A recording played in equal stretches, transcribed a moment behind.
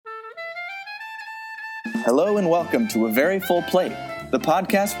Hello and welcome to A Very Full Plate, the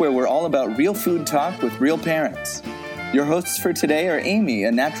podcast where we're all about real food talk with real parents. Your hosts for today are Amy,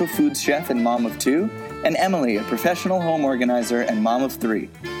 a natural foods chef and mom of two, and Emily, a professional home organizer and mom of three.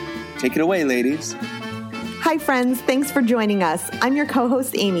 Take it away, ladies. Hi, friends. Thanks for joining us. I'm your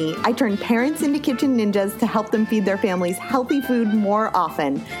co-host, Amy. I turn parents into kitchen ninjas to help them feed their families healthy food more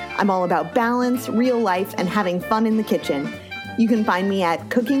often. I'm all about balance, real life, and having fun in the kitchen. You can find me at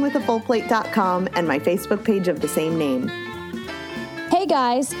cookingwithafullplate.com and my Facebook page of the same name. Hey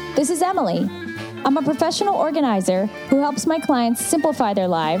guys, this is Emily. I'm a professional organizer who helps my clients simplify their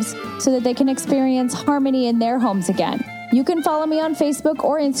lives so that they can experience harmony in their homes again. You can follow me on Facebook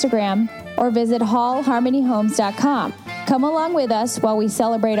or Instagram or visit hallharmonyhomes.com. Come along with us while we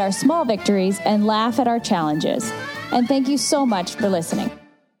celebrate our small victories and laugh at our challenges. And thank you so much for listening.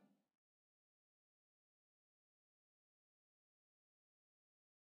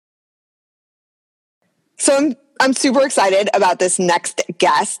 So I'm super excited about this next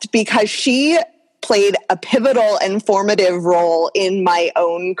guest because she played a pivotal and formative role in my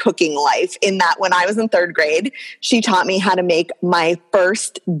own cooking life, in that when I was in third grade, she taught me how to make my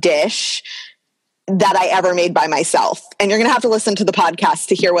first dish that I ever made by myself. And you're going to have to listen to the podcast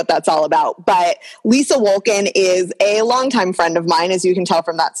to hear what that's all about. But Lisa Wolken is a longtime friend of mine, as you can tell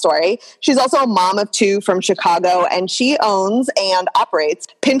from that story. She's also a mom of two from Chicago, and she owns and operates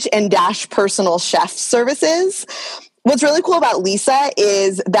Pinch and Dash Personal Chef Services. What's really cool about Lisa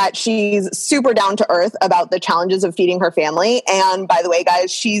is that she's super down to earth about the challenges of feeding her family. And by the way,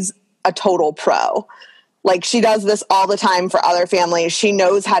 guys, she's a total pro. Like, she does this all the time for other families. She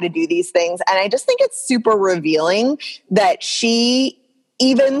knows how to do these things. And I just think it's super revealing that she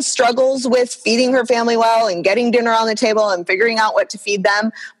even struggles with feeding her family well and getting dinner on the table and figuring out what to feed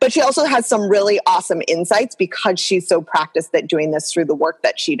them. But she also has some really awesome insights because she's so practiced at doing this through the work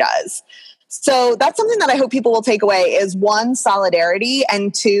that she does. So that's something that I hope people will take away is, one, solidarity,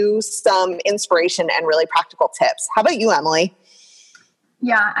 and two, some inspiration and really practical tips. How about you, Emily?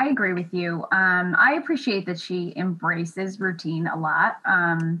 Yeah, I agree with you. I appreciate that she embraces routine a lot.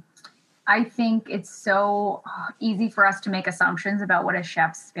 I think it's so easy for us to make assumptions about what a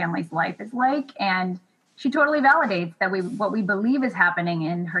chef's family's life is like. And she totally validates that what we believe is happening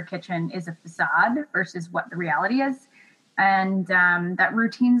in her kitchen is a facade versus what the reality is. And that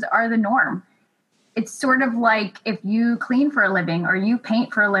routines are the norm. It's sort of like if you clean for a living or you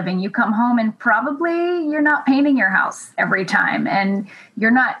paint for a living, you come home and probably you're not painting your house every time and you're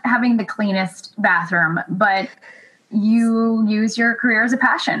not having the cleanest bathroom, but you use your career as a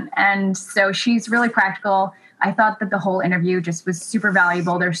passion. And so she's really practical. I thought that the whole interview just was super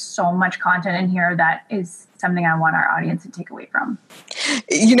valuable. There's so much content in here that is something I want our audience to take away from.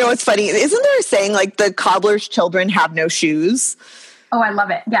 You know, it's funny. Isn't there a saying like the cobbler's children have no shoes? Oh, I love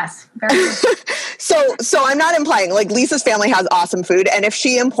it. Yes. Very good. So I'm not implying, like, Lisa's family has awesome food. And if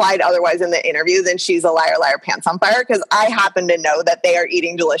she implied otherwise in the interview, then she's a liar, pants on fire, because I happen to know that they are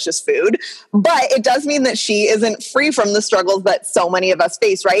eating delicious food. But it does mean that she isn't free from the struggles that so many of us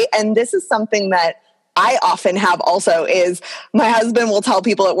face, right? And this is something that I often have also is my husband will tell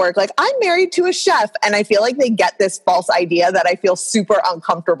people at work, like, I'm married to a chef. And I feel like they get this false idea that I feel super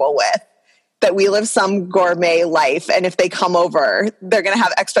uncomfortable with, that we live some gourmet life. And if they come over, they're going to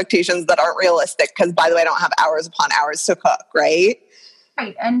have expectations that aren't realistic because, by the way, I don't have hours upon hours to cook, right?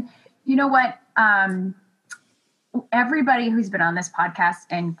 Right. And you know what? Everybody who's been on this podcast,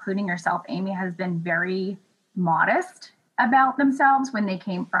 including yourself, Amy, has been very modest about themselves when they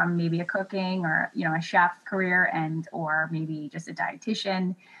came from maybe a cooking or, a chef career or maybe just a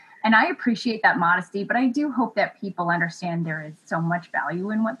dietitian. And I appreciate that modesty, but I do hope that people understand there is so much value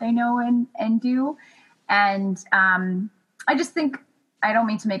in what they know and do. And I just think, I don't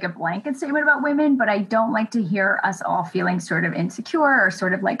mean to make a blanket statement about women, but I don't like to hear us all feeling sort of insecure or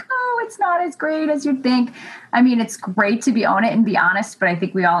sort of like, oh, it's not as great as you'd think. I mean, it's great to own it and be honest, but I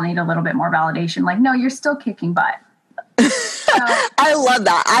think we all need a little bit more validation. Like, no, you're still kicking butt. So, I love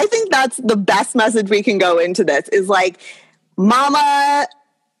that. I think that's the best message we can go into this is like, mama,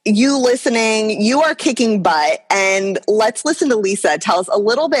 you listening, you are kicking butt. And let's listen to Lisa tell us a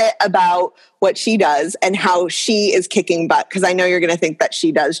little bit about what she does and how she is kicking butt, because I know you're going to think that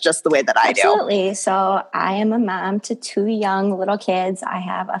she does just the way that I do. Absolutely. So I am a mom to two young little kids. I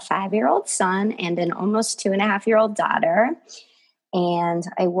have a 5-year-old son and an almost 2.5-year-old daughter. And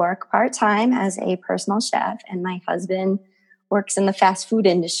I work part-time as a personal chef, and my husband works in the fast food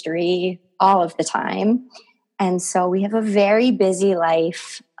industry all of the time. And so we have a very busy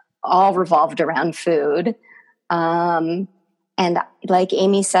life, all revolved around food. And And like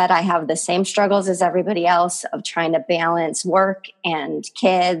Amy said, I have the same struggles as everybody else of trying to balance work and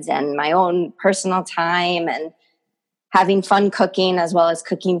kids and my own personal time and having fun cooking as well as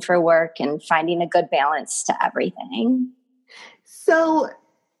cooking for work and finding a good balance to everything. So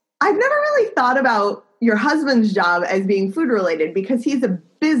I've never really thought about your husband's job as being food related because he's a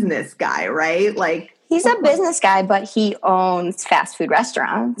business guy, right? Like he's a business guy, but he owns fast food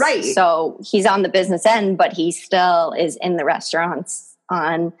restaurants. Right. So he's on the business end, but he still is in the restaurants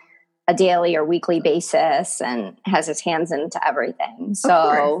on a daily or weekly basis and has his hands into everything.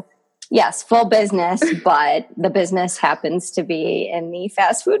 So yes, full business, but the business happens to be in the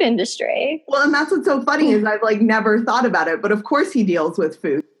fast food industry. Well, and that's what's so funny is I've like never thought about it, but of course he deals with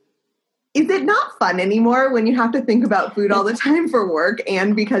food. Is it not fun anymore when you have to think about food all the time for work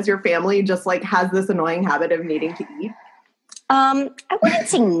and because your family just like has this annoying habit of needing to eat? I wouldn't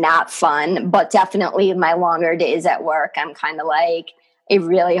say not fun, but definitely my longer days at work, I'm kind of like, I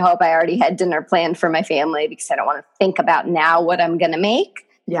really hope I already had dinner planned for my family because I don't want to think about now what I'm going to make.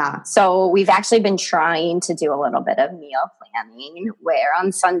 Yeah. So we've actually been trying to do a little bit of meal planning where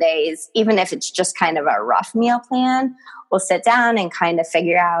on Sundays, even if it's just kind of a rough meal plan, we'll sit down and kind of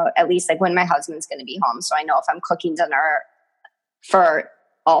figure out at least like when my husband's going to be home. So I know if I'm cooking dinner for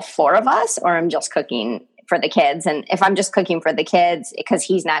all four of us or I'm just cooking for the kids. And if I'm just cooking for the kids because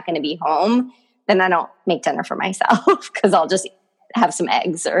he's not going to be home, then I don't make dinner for myself because I'll just have some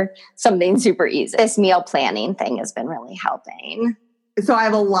eggs or something super easy. This meal planning thing has been really helping. So I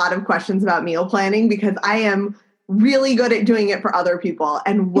have a lot of questions about meal planning because I am really good at doing it for other people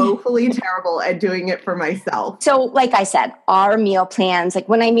and woefully terrible at doing it for myself. So like I said, our meal plans, like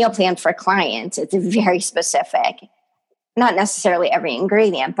when I meal plan for clients, it's very specific, not necessarily every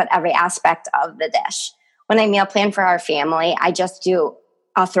ingredient, but every aspect of the dish. When I meal plan for our family,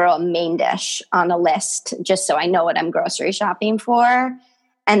 I'll throw a main dish on a list just so I know what I'm grocery shopping for.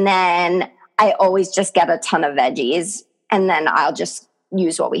 And then I always just get a ton of veggies and then I'll just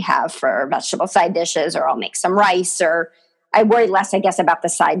use what we have for vegetable side dishes, or I'll make some rice, or I worry less, I guess, about the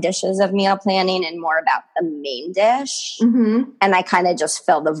side dishes of meal planning and more about the main dish. Mm-hmm. And I kind of just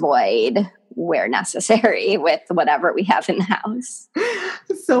fill the void where necessary with whatever we have in the house.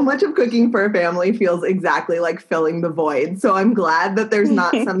 So much of cooking for a family feels exactly like filling the void. So I'm glad that there's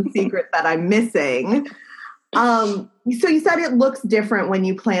not some secret that I'm missing. So you said it looks different when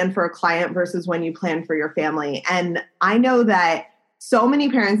you plan for a client versus when you plan for your family. And I know that so many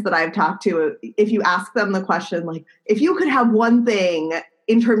parents that I've talked to, if you ask them the question, like, if you could have one thing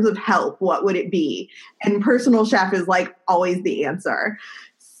in terms of help, what would it be? And personal chef is like always the answer.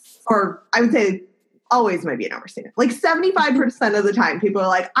 Or I would say always might be an overstatement. Like 75% of the time, people are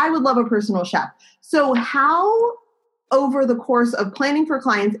like, I would love a personal chef. So how, over the course of planning for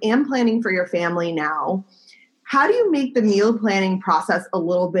clients and planning for your family now, how do you make the meal planning process a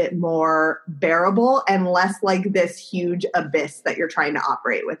little bit more bearable and less like this huge abyss that you're trying to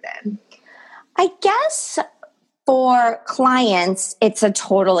operate within? I guess for clients, it's a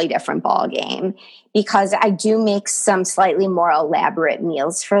totally different ballgame because I do make some slightly more elaborate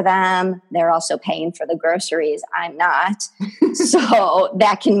meals for them. They're also paying for the groceries. I'm not. So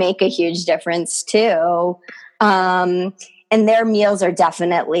that can make a huge difference too. And their meals are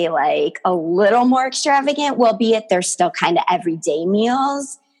definitely like a little more extravagant, albeit they're still kind of everyday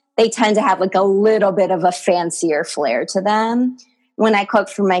meals. They tend to have like a little bit of a fancier flair to them. When I cook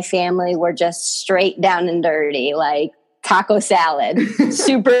for my family, we're just straight down and dirty, like taco salad,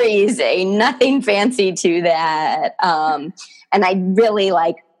 super easy, nothing fancy to that. And I really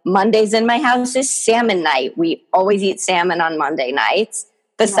like Mondays in my house is salmon night. We always eat salmon on Monday nights.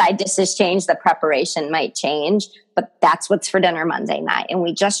 The side dishes change, the preparation might change, but that's what's for dinner Monday night. And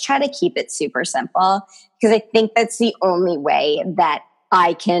we just try to keep it super simple because I think that's the only way that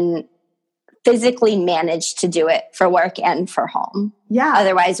I can physically manage to do it for work and for home. Yeah.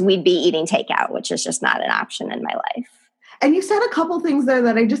 Otherwise, we'd be eating takeout, which is just not an option in my life. And you said a couple things there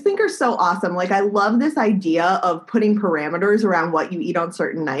that I just think are so awesome. Like, I love this idea of putting parameters around what you eat on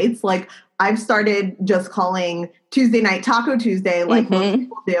certain nights. Like, I've started just calling Tuesday night Taco Tuesday, like most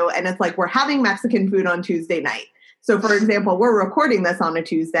people do. And it's like, we're having Mexican food on Tuesday night. So for example, we're recording this on a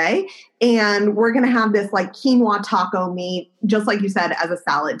Tuesday and we're going to have this like quinoa taco meat, just like you said, as a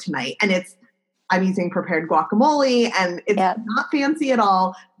salad tonight. And I'm using prepared guacamole and it's not fancy at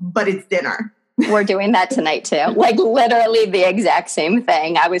all, but it's dinner. We're doing that tonight too. Like literally the exact same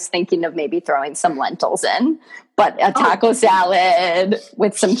thing. I was thinking of maybe throwing some lentils in, but a taco salad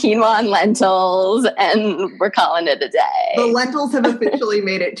with some quinoa and lentils, and we're calling it a day. The lentils have officially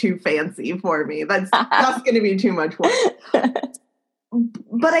made it too fancy for me. That's going to be too much work.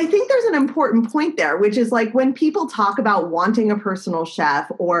 But I think there's an important point there, which is like when people talk about wanting a personal chef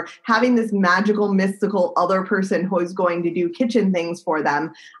or having this magical, mystical other person who is going to do kitchen things for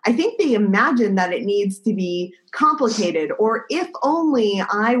them, I think they imagine that it needs to be complicated, or if only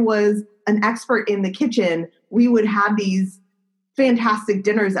I was an expert in the kitchen, we would have these fantastic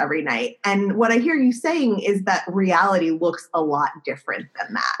dinners every night. And what I hear you saying is that reality looks a lot different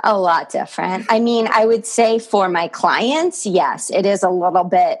than that. A lot different. I mean, I would say for my clients, yes, it is a little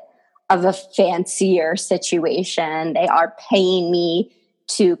bit of a fancier situation. They are paying me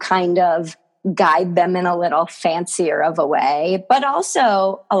to kind of guide them in a little fancier of a way, but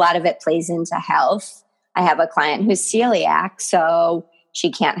also a lot of it plays into health. I have a client who's celiac, so she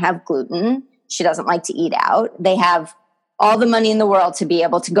can't have gluten. She doesn't like to eat out. They have all the money in the world to be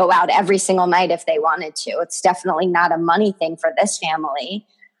able to go out every single night if they wanted to. It's definitely not a money thing for this family,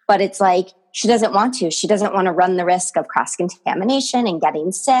 but it's like she doesn't want to. She doesn't want to run the risk of cross-contamination and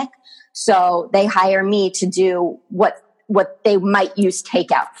getting sick. So they hire me to do what they might use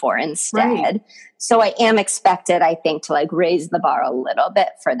takeout for instead. Right. So I am expected, I think, to like raise the bar a little bit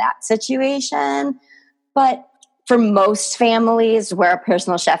for that situation. But for most families where a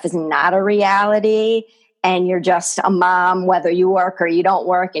personal chef is not a reality, and you're just a mom, whether you work or you don't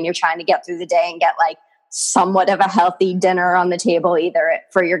work, and you're trying to get through the day and get like somewhat of a healthy dinner on the table, either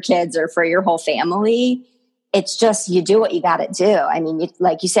for your kids or for your whole family, it's just, you do what you got to do. I mean,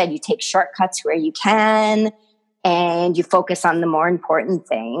 like you said, you take shortcuts where you can, and you focus on the more important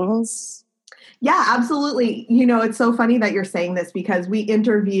things. Yeah, absolutely. You know, it's so funny that you're saying this because we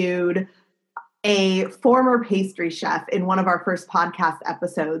interviewed a former pastry chef in one of our first podcast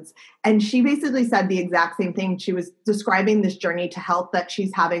episodes. And she basically said the exact same thing. She was describing this journey to health that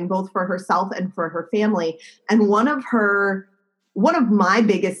she's having both for herself and for her family. And one of my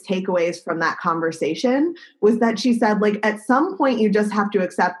biggest takeaways from that conversation was that she said, like, at some point you just have to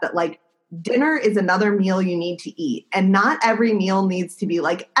accept that like dinner is another meal you need to eat. And not every meal needs to be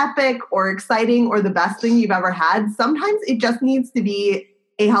like epic or exciting or the best thing you've ever had. Sometimes it just needs to be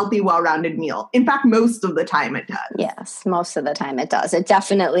a healthy, well-rounded meal. In fact, most of the time it does. Yes, most of the time it does. It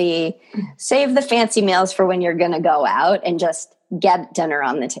definitely save the fancy meals for when you're going to go out and just get dinner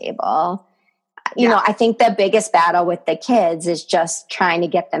on the table. You know, I think the biggest battle with the kids is just trying to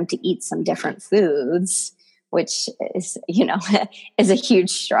get them to eat some different foods, which is, you know, is a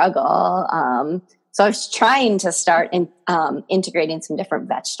huge struggle. So I was trying to start integrating some different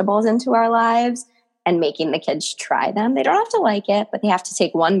vegetables into our lives and making the kids try them. They don't have to like it, but they have to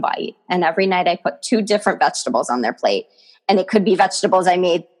take one bite. And every night I put 2 different vegetables on their plate. And it could be vegetables I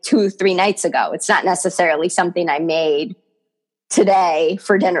made 2-3 nights ago. It's not necessarily something I made today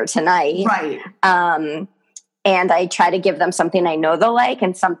for dinner tonight. Right. And I try to give them something I know they'll like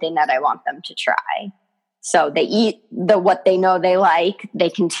and something that I want them to try. So they eat what they know they like.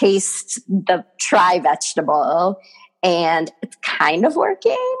 They can taste the try vegetable. And it's kind of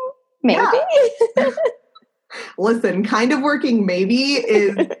working. Maybe. Yeah. Listen, kind of working maybe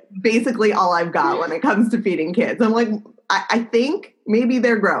is basically all I've got when it comes to feeding kids. I'm like, I think maybe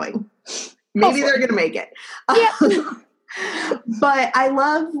they're growing. Maybe they're going to make it. Yeah. But I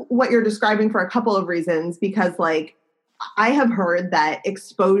love what you're describing for a couple of reasons, because like I have heard that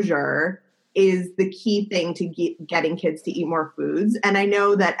exposure is the key thing to getting kids to eat more foods. And I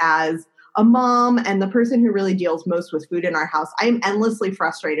know that as a mom and the person who really deals most with food in our house, I'm endlessly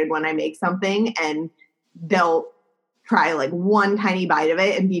frustrated when I make something and they'll try like one tiny bite of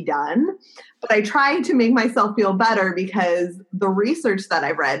it and be done. But I try to make myself feel better because the research that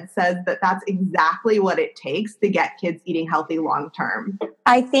I've read says that that's exactly what it takes to get kids eating healthy long term.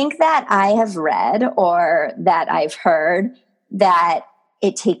 I think that I have read or that I've heard that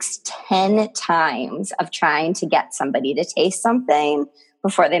it takes 10 times of trying to get somebody to taste something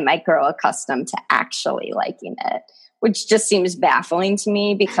before they might grow accustomed to actually liking it, which just seems baffling to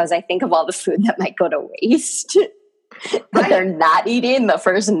me because I think of all the food that might go to waste that they're not eating the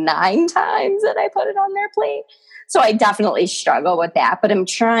first 9 times that I put it on their plate. So I definitely struggle with that, but I'm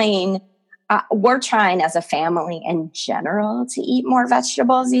trying, we're trying as a family in general to eat more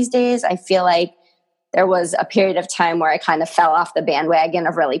vegetables these days. I feel like there was a period of time where I kind of fell off the bandwagon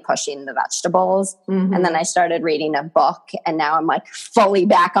of really pushing the vegetables. Mm-hmm. And then I started reading a book and now I'm like fully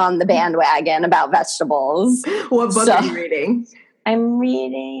back on the bandwagon about vegetables. What book are you reading? I'm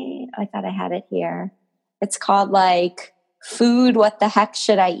reading, I thought I had it here. It's called like Food, What the Heck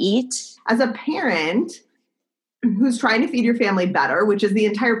Should I Eat? As a parent who's trying to feed your family better, which is the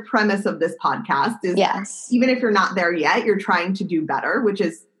entire premise of this podcast, is yes. Even if you're not there yet, you're trying to do better, which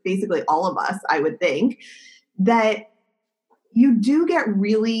is basically all of us, I would think, that you do get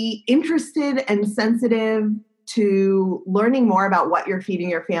really interested and sensitive to learning more about what you're feeding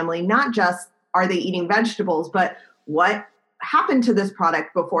your family, not just are they eating vegetables, but what happened to this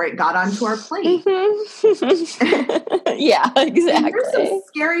product before it got onto our plate. Yeah, exactly. And there's some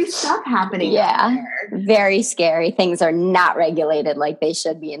scary stuff happening. Yeah, very scary. Things are not regulated like they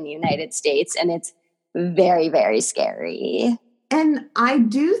should be in the United States. And it's very, very scary. And I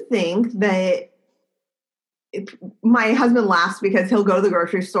do think that my husband laughs because he'll go to the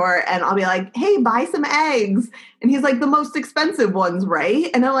grocery store and I'll be like, hey, buy some eggs. And he's like, the most expensive ones, right?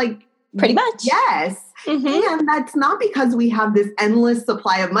 And I'm like, pretty much. Yes. Mm-hmm. And that's not because we have this endless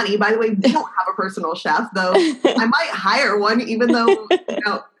supply of money. By the way, we don't have a personal chef, though. I might hire one, even though,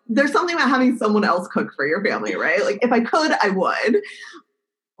 there's something about having someone else cook for your family, right? Like if I could, I would.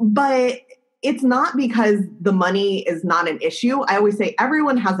 But it's not because the money is not an issue. I always say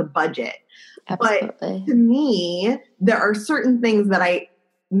everyone has a budget. Absolutely. But to me, there are certain things that I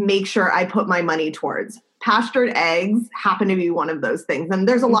make sure I put my money towards. Pastured eggs happen to be one of those things. And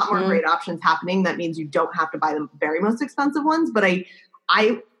there's a lot more great options happening. That means you don't have to buy the very most expensive ones, but I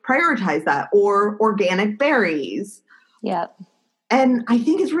prioritize that. Or organic berries. Yeah. And I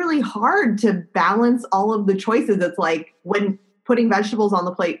think it's really hard to balance all of the choices. It's like when putting vegetables on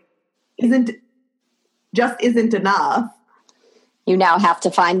the plate isn't enough. You now have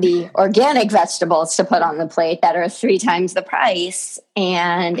to find the organic vegetables to put on the plate that are 3 times the price.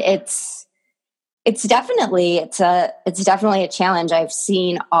 And it's definitely a challenge. I've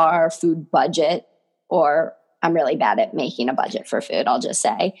seen our food budget, or I'm really bad at making a budget for food, I'll just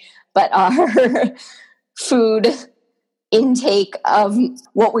say, but our food intake of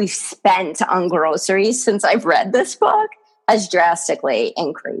what we've spent on groceries since I've read this book has drastically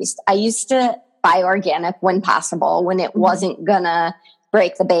increased. I used to buy organic when possible, when it wasn't gonna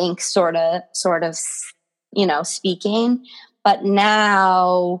break the bank, sort of, speaking. But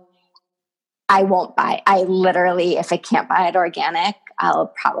now I won't buy. I literally, if I can't buy it organic,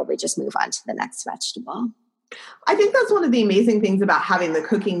 I'll probably just move on to the next vegetable. I think that's one of the amazing things about having the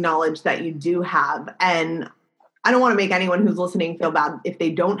cooking knowledge that you do have. And I don't want to make anyone who's listening feel bad if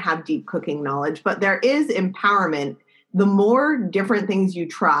they don't have deep cooking knowledge, but there is empowerment. The more different things you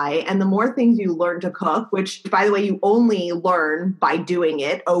try and the more things you learn to cook, which, by the way, you only learn by doing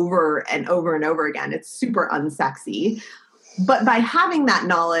it over and over and over again. It's super unsexy. But by having that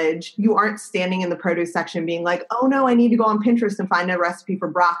knowledge, you aren't standing in the produce section being like, oh no, I need to go on Pinterest and find a recipe for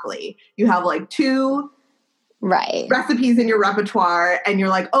broccoli. You have like 2 recipes in your repertoire and you're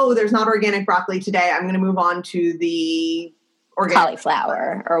like, oh, there's not organic broccoli today. I'm going to move on to the organic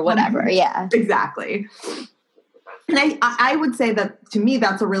cauliflower or whatever. Yeah, exactly. And I would say that to me,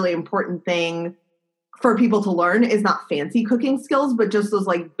 that's a really important thing for people to learn, is not fancy cooking skills, but just those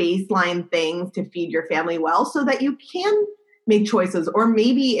like baseline things to feed your family well so that you can make choices. Or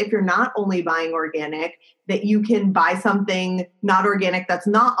maybe if you're not only buying organic, that you can buy something not organic that's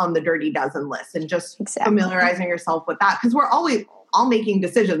not on the Dirty Dozen list, and just familiarizing yourself with that. Because we're all making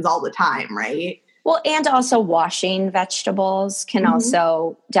decisions all the time, right? Well, and also washing vegetables can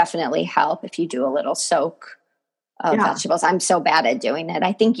also definitely help if you do a little soak of vegetables. I'm so bad at doing it.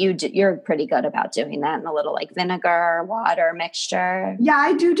 I think you're pretty good about doing that in a little like vinegar, water mixture. Yeah,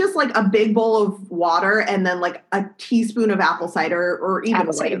 I do just like a big bowl of water and then like a teaspoon of apple cider or even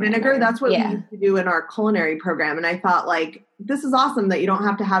white vinegar. That's what we used to do in our culinary program. And I thought like, this is awesome that you don't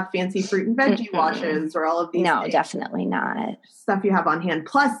have to have fancy fruit and veggie washes or all of these things. Definitely not. Stuff you have on hand.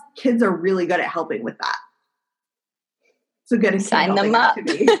 Plus, kids are really good at helping with that. So good at sign them up.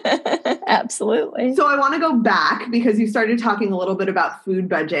 Absolutely. So I want to go back because you started talking a little bit about food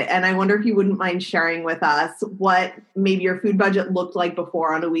budget, and I wonder if you wouldn't mind sharing with us what maybe your food budget looked like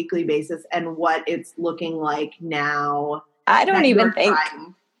before on a weekly basis and what it's looking like now. I don't even think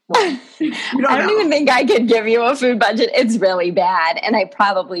I could give you a food budget. It's really bad, and I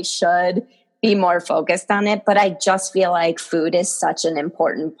probably should be more focused on it, but I just feel like food is such an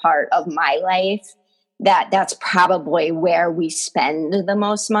important part of my life that's probably where we spend the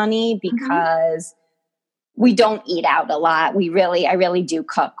most money, because we don't eat out a lot. I really do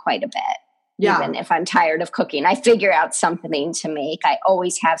cook quite a bit. Yeah. Even if I'm tired of cooking, I figure out something to make. I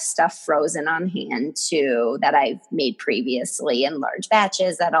always have stuff frozen on hand too that I've made previously in large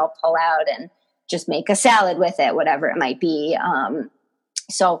batches that I'll pull out and just make a salad with it, whatever it might be.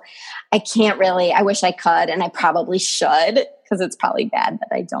 So I wish I could, and I probably should, because it's probably bad that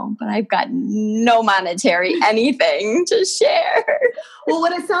I don't, but I've got no monetary anything to share. Well,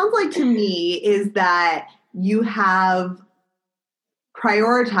 what it sounds like to me is that you have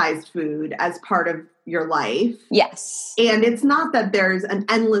prioritized food as part of your life. Yes. And it's not that there's an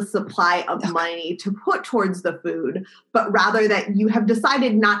endless supply of money to put towards the food, but rather that you have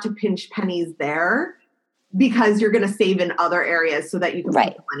decided not to pinch pennies there, because you're going to save in other areas so that you can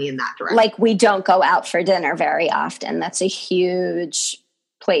put the money in that direction. Like we don't go out for dinner very often. That's a huge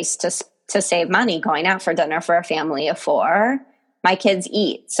place to save money, going out for dinner for a family of 4. My kids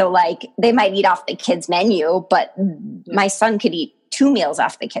eat. So like they might eat off the kids menu, but my son could eat 2 meals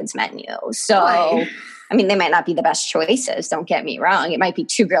off the kids menu. So, I mean, they might not be the best choices. Don't get me wrong. It might be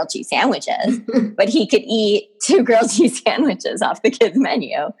 2 grilled cheese sandwiches, but he could eat 2 grilled cheese sandwiches off the kids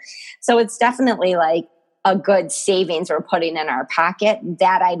menu. So it's definitely like a good savings we're putting in our pocket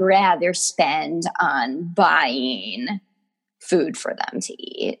that I'd rather spend on buying food for them to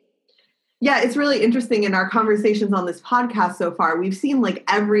eat. Yeah, it's really interesting in our conversations on this podcast so far. We've seen like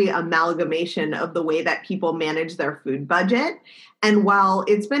every amalgamation of the way that people manage their food budget. And while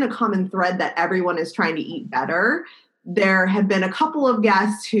it's been a common thread that everyone is trying to eat better, there have been a couple of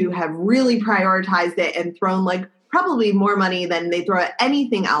guests who have really prioritized it and thrown like probably more money than they throw at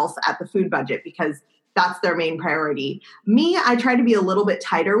anything else at the food budget because that's their main priority. Me, I try to be a little bit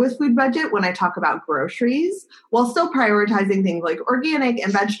tighter with food budget when I talk about groceries while still prioritizing things like organic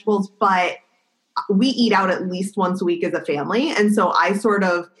and vegetables, but we eat out at least once a week as a family. And so I sort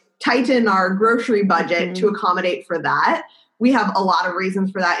of tighten our grocery budget to accommodate for that. We have a lot of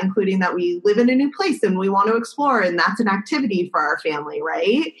reasons for that, including that we live in a new place and we want to explore, and that's an activity for our family,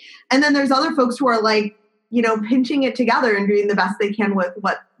 right? And then there's other folks who are like, you know, pinching it together and doing the best they can with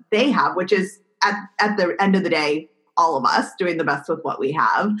what they have, which is at the end of the day, all of us doing the best with what we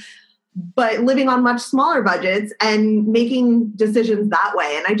have, but living on much smaller budgets and making decisions that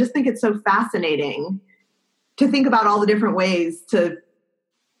way. And I just think it's so fascinating to think about all the different ways to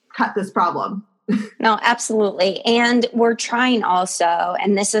cut this problem. No, absolutely. And we're trying also,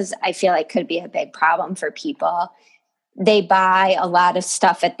 and this is, I feel like could be a big problem for people. They buy a lot of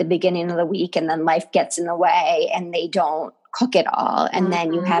stuff at the beginning of the week and then life gets in the way and they don't cook it all. And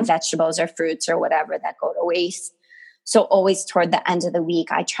then you have vegetables or fruits or whatever that go to waste. So always toward the end of the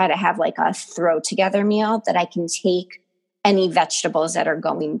week, I try to have like a throw together meal that I can take any vegetables that are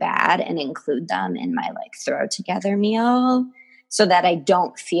going bad and include them in my like throw together meal so that I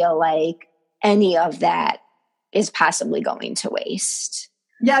don't feel like any of that is possibly going to waste.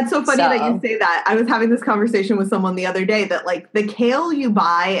 Yeah, it's so funny that you say that. I was having this conversation with someone the other day that like the kale you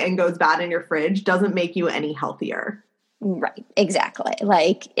buy and goes bad in your fridge doesn't make you any healthier. Right, exactly.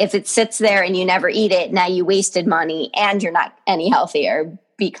 Like if it sits there and you never eat it, now you wasted money and you're not any healthier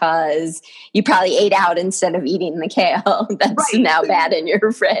because you probably ate out instead of eating the kale that's now bad in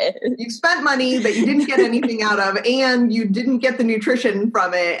your fridge. You spent money that you didn't get anything out of and you didn't get the nutrition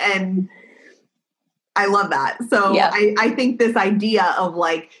from it. And I love that. So I think this idea of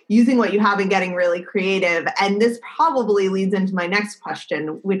like using what you have and getting really creative. And this probably leads into my next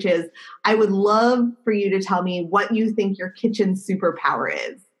question, which is I would love for you to tell me what you think your kitchen superpower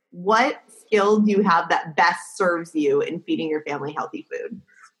is. What skill do you have that best serves you in feeding your family healthy food?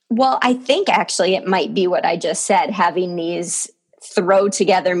 Well, I think actually it might be what I just said, having these throw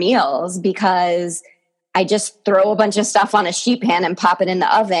together meals, because I just throw a bunch of stuff on a sheet pan and pop it in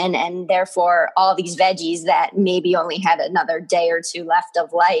the oven. And therefore all these veggies that maybe only had another day or 2 left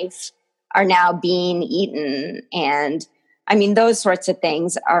of life are now being eaten. And I mean, those sorts of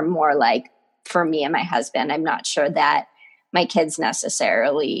things are more like for me and my husband. I'm not sure that my kids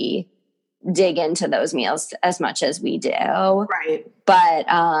necessarily dig into those meals as much as we do. Right. But,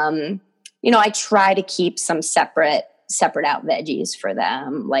 you know, I try to keep some separate out veggies for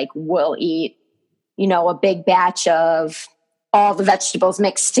them. Like we'll eat, you know, a big batch of all the vegetables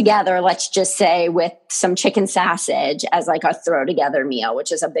mixed together, let's just say with some chicken sausage as like a throw together meal,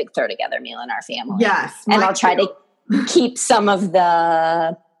 which is a big throw together meal in our family. Yes. And I'll try to keep some of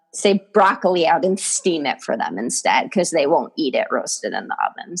the, say, broccoli out and steam it for them instead, because they won't eat it roasted in the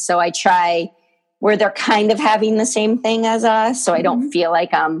oven. So I try where they're kind of having the same thing as us. So I don't feel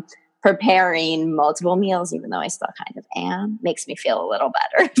like I'm preparing multiple meals, even though I still kind of am. Makes me feel a little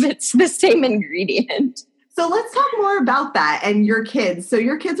better if it's the same ingredient. So let's talk more about that and your kids. So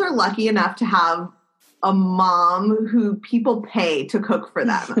your kids are lucky enough to have a mom who people pay to cook for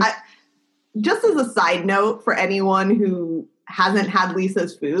them. Just as a side note for anyone who hasn't had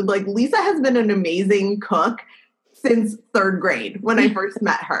Lisa's food, like Lisa has been an amazing cook since 3rd grade when I first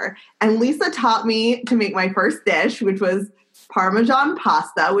met her. And Lisa taught me to make my first dish, which was Parmesan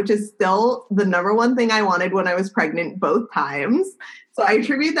pasta, which is still the number one thing I wanted when I was pregnant both times. So I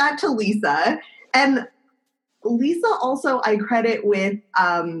attribute that to Lisa. And Lisa also I credit with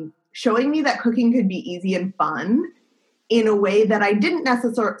showing me that cooking could be easy and fun in a way that I didn't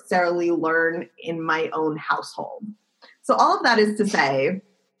necessarily learn in my own household. So all of that is to say,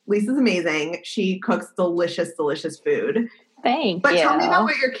 Lisa's amazing. She cooks delicious, delicious food. Thank But you. tell me about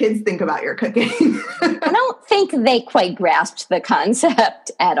what your kids think about your cooking. I don't think they quite grasped the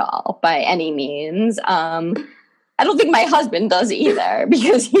concept at all by any means. I don't think my husband does either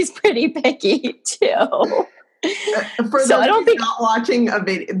because he's pretty picky too. For so those I don't think not watching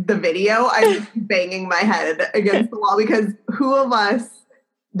the video, I'm banging my head against the wall because who of us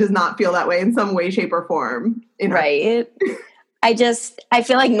does not feel that way in some way, shape, or form? Right. I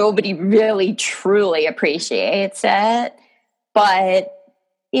feel like nobody really truly appreciates it, but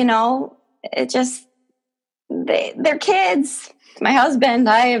it just they're kids. My husband,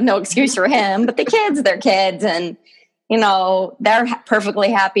 I have no excuse for him, but the kids, they're kids, and they're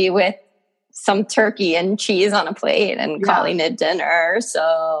perfectly happy with some turkey and cheese on a plate and calling it dinner.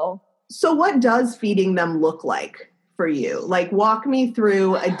 So what does feeding them look like for you? Like, walk me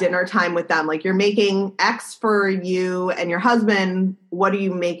through a dinner time with them. Like, you're making X for you and your husband. What are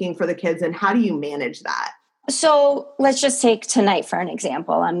you making for the kids, and how do you manage that? So let's just take tonight for an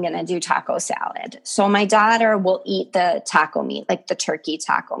example. I'm going to do taco salad. So my daughter will eat the taco meat, like the turkey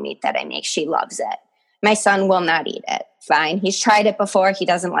taco meat that I make. She loves it. My son will not eat it. Fine. He's tried it before. He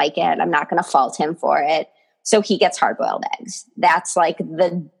doesn't like it. I'm not going to fault him for it. So he gets hard-boiled eggs. That's like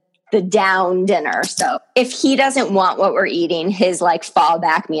the down dinner. So if he doesn't want what we're eating, his like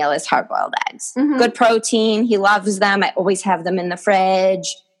fallback meal is hard-boiled eggs. Mm-hmm. Good protein. He loves them. I always have them in the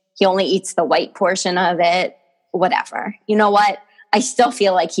fridge. He only eats the white portion of it. Whatever. You know what? I still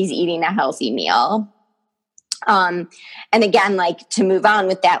feel like he's eating a healthy meal. And again, like to move on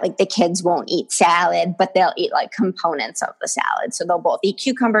with that, like the kids won't eat salad, but they'll eat like components of the salad. So they'll both eat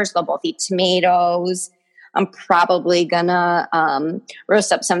cucumbers, they'll both eat tomatoes. I'm probably gonna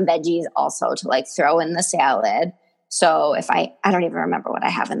roast up some veggies also to like throw in the salad. So if I don't even remember what I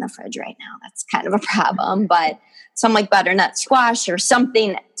have in the fridge right now. That's kind of a problem, but some like butternut squash or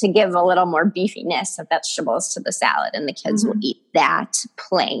something to give a little more beefiness of vegetables to the salad, and the kids will eat that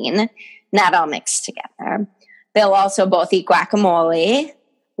plain, not all mixed together. They'll also both eat guacamole,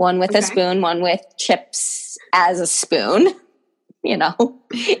 one with a spoon, one with chips as a spoon.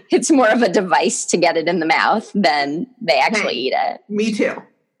 It's more of a device to get it in the mouth than they actually eat it. Me too.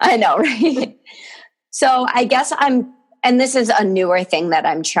 I know, right? So I guess and this is a newer thing that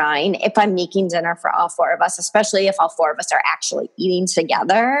I'm trying, if I'm making dinner for all four of us, especially if all four of us are actually eating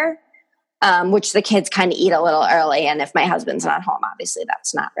together, which the kids kind of eat a little early. And if my husband's not home, obviously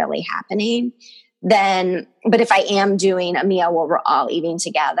that's not really happening. But if I am doing a meal where we're all eating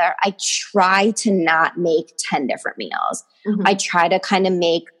together, I try to not make 10 different meals. Mm-hmm. I try to kind of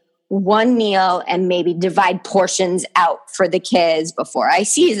make one meal and maybe divide portions out for the kids before I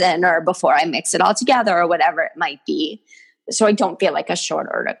season or before I mix it all together or whatever it might be. So I don't feel like a short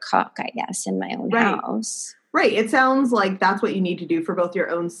order cook, I guess, in my own house. Right. It sounds like that's what you need to do for both your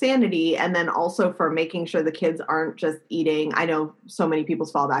own sanity and then also for making sure the kids aren't just eating. I know so many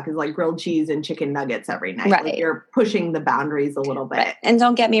people's fallback is like grilled cheese and chicken nuggets every night. Right. Like you're pushing the boundaries a little bit. Right. And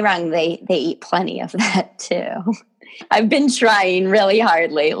don't get me wrong, they eat plenty of that too. I've been trying really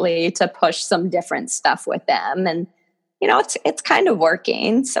hard lately to push some different stuff with them. And, it's kind of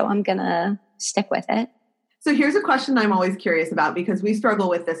working. So I'm going to stick with it. So here's a question I'm always curious about because we struggle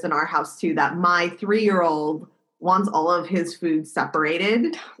with this in our house too, that my 3-year-old wants all of his food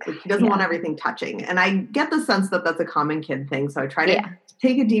separated. Like he doesn't want everything touching. And I get the sense that that's a common kid thing. So I try to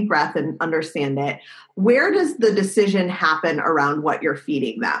take a deep breath and understand it. Where does the decision happen around what you're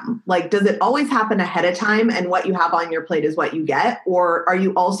feeding them? Like, does it always happen ahead of time and what you have on your plate is what you get? Or are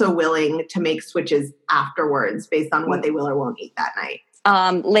you also willing to make switches afterwards based on what they will or won't eat that night?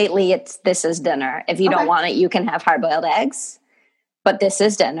 Lately this is dinner. If you don't want it, you can have hard-boiled eggs, but this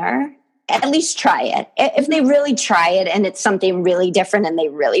is dinner. At least try it. If they really try it and it's something really different and they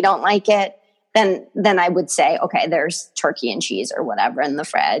really don't like it, then I would say, okay, there's turkey and cheese or whatever in the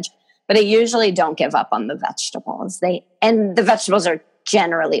fridge. But I usually don't give up on the vegetables. And the vegetables are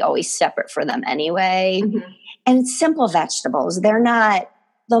generally always separate for them anyway. Mm-hmm. And it's simple vegetables. They're not,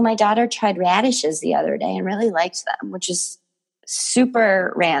 though my daughter tried radishes the other day and really liked them, which is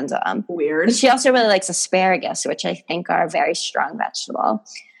super random. Weird. But she also really likes asparagus, which I think are a very strong vegetable.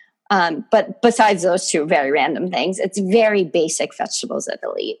 But besides those two very random things, it's very basic vegetables that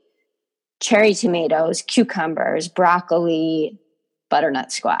they'll eat. Cherry tomatoes, cucumbers, broccoli,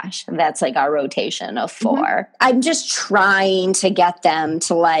 butternut squash. That's like our rotation of 4. Mm-hmm. I'm just trying to get them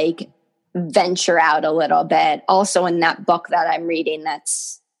to like venture out a little bit. Also in that book that I'm reading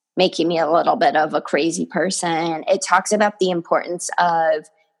that's making me a little bit of a crazy person, it talks about the importance of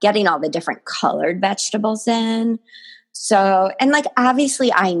getting all the different colored vegetables in. So, and like,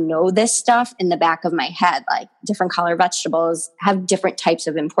 obviously I know this stuff in the back of my head, like different color vegetables have different types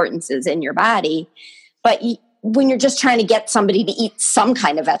of importances in your body, but when you're just trying to get somebody to eat some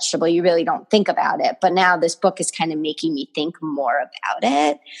kind of vegetable, you really don't think about it. But now this book is kind of making me think more about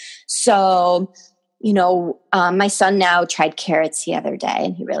it. So, my son now tried carrots the other day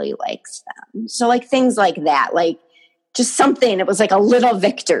and he really likes them. So like things like that, like just something, it was like a little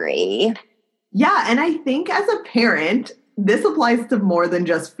victory. Yeah. And I think as a parent, this applies to more than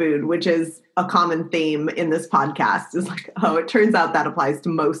just food, which is a common theme in this podcast, is like, oh, it turns out that applies to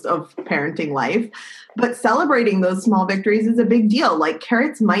most of parenting life. But celebrating those small victories is a big deal. Like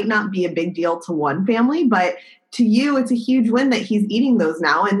carrots might not be a big deal to one family, but to you, it's a huge win that he's eating those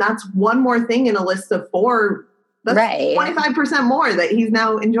now. And that's one more thing in a list of 4. That's right. 25% more that he's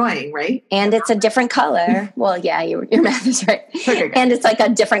now enjoying, right? And it's a different color. Well, yeah, your math is right. Okay, and it's like a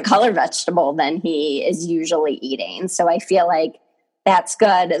different color vegetable than he is usually eating. So I feel like that's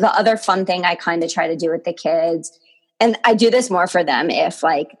good. The other fun thing I kind of try to do with the kids, and I do this more for them if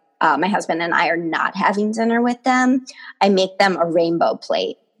like my husband and I are not having dinner with them, I make them a rainbow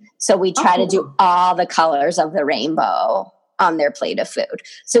plate. So we try to do all the colors of the rainbow on their plate of food.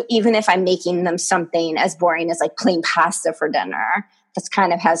 So even if I'm making them something as boring as like plain pasta for dinner, that's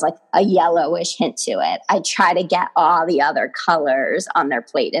kind of has like a yellowish hint to it, I try to get all the other colors on their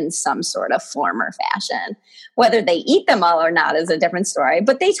plate in some sort of form or fashion. Whether they eat them all or not is a different story,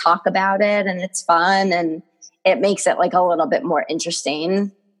 but they talk about it and it's fun and it makes it like a little bit more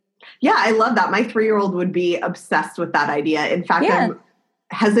interesting. Yeah, I love that. My 3-year-old would be obsessed with that idea. In fact, I'm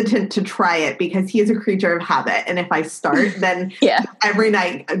hesitant to try it because he is a creature of habit. And if I start, then every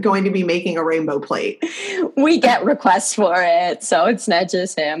night I'm going to be making a rainbow plate. We get requests for it. So it's not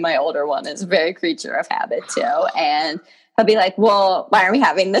just him. My older one is a very creature of habit too. And he'll be like, well, why are we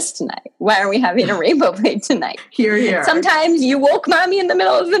having this tonight? Why are we having a rainbow plate tonight? Here. Sometimes you woke mommy in the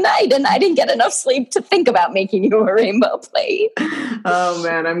middle of the night and I didn't get enough sleep to think about making you a rainbow plate. Oh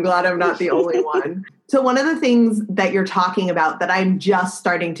man, I'm glad I'm not the only one. So one of the things that you're talking about that I'm just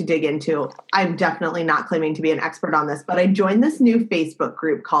starting to dig into, I'm definitely not claiming to be an expert on this, but I joined this new Facebook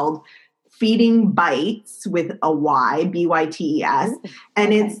group called Feeding Bites with a Y, B-Y-T-E-S,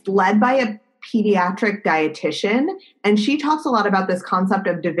 and it's led by a pediatric dietitian. And she talks a lot about this concept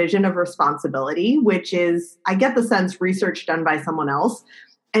of division of responsibility, which is, I get the sense, research done by someone else.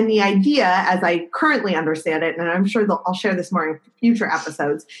 And the idea, as I currently understand it, and I'm sure I'll share this more in future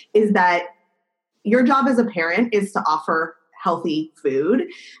episodes, is that your job as a parent is to offer healthy food,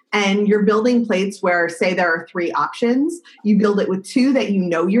 and you're building plates where, say, there are 3 options. You build it with 2 that you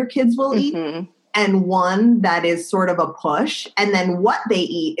know your kids will eat, and 1 that is sort of a push. And then what they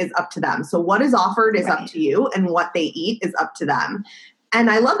eat is up to them. So what is offered is up to you, and what they eat is up to them.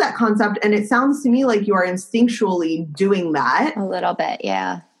 And I love that concept. And it sounds to me like you are instinctually doing that. A little bit,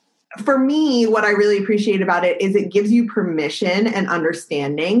 yeah. For me, what I really appreciate about it is it gives you permission and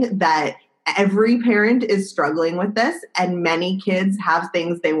understanding that every parent is struggling with this, and many kids have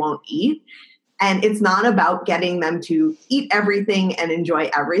things they won't eat. And it's not about getting them to eat everything and enjoy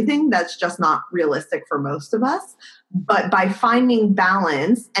everything. That's just not realistic for most of us. But by finding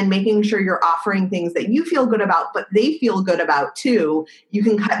balance and making sure you're offering things that you feel good about, but they feel good about too, you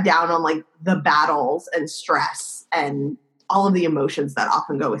can cut down on like the battles and stress and all of the emotions that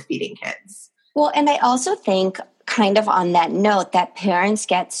often go with feeding kids. Well, and I also think, kind of on that note, that parents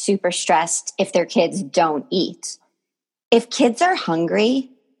get super stressed if their kids don't eat. If kids are hungry,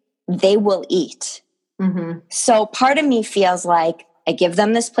 they will eat. So part of me feels like I give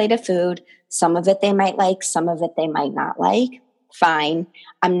them this plate of food. Some of it they might like, some of it they might not like. Fine.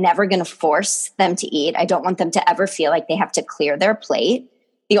 I'm never going to force them to eat. I don't want them to ever feel like they have to clear their plate.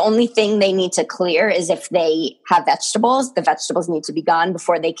 The only thing they need to clear is if they have vegetables, the vegetables need to be gone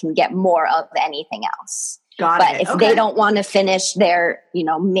before they can get more of anything else. But if they don't want to finish their,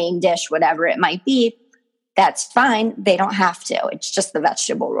 main dish, whatever it might be, that's fine. They don't have to. It's just the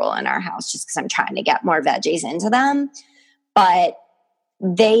vegetable rule in our house, just because I'm trying to get more veggies into them. But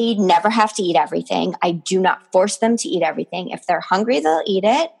they never have to eat everything. I do not force them to eat everything. If they're hungry, they'll eat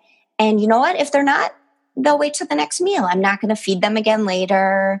it. And you know what? If they're not, they'll wait till the next meal. I'm not going to feed them again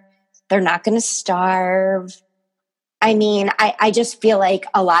later. They're not going to starve. I mean, I just feel like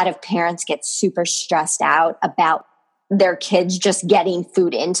a lot of parents get super stressed out about their kids just getting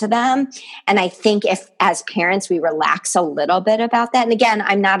food into them. And I think if, as parents, we relax a little bit about that. And again,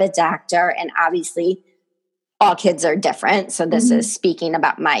 I'm not a doctor, and obviously all kids are different. So this is speaking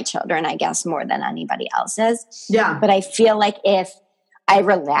about my children, I guess, more than anybody else's. Yeah. But I feel like if I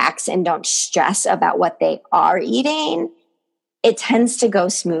relax and don't stress about what they are eating, it tends to go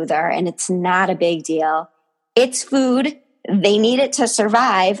smoother, and it's not a big deal. It's food. They need it to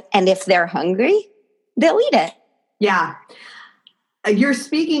survive. And if they're hungry, they'll eat it. Yeah. You're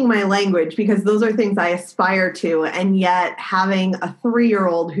speaking my language because those are things I aspire to. And yet having a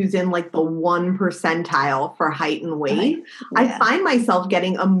 3-year-old who's in like the 1 percentile for height and weight, Yeah. I find myself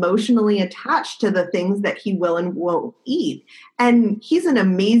getting emotionally attached to the things that he will and won't eat. And he's an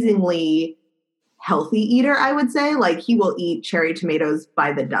amazingly healthy eater, I would say. Like he will eat cherry tomatoes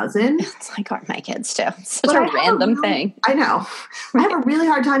by the dozen. It's like our my kids too. It's such a random thing. I know. I have a really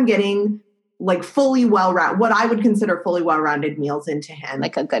hard time getting like fully well-rounded, what I would consider fully well-rounded meals into him.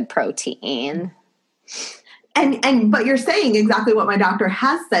 Like a good protein. But you're saying exactly what my doctor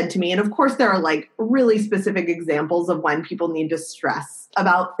has said to me. And of course there are like really specific examples of when people need to stress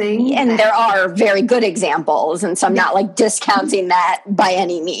about things. And there are very good examples. And so I'm not like discounting that by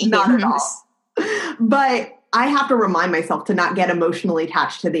any means. Not at all. But I have to remind myself to not get emotionally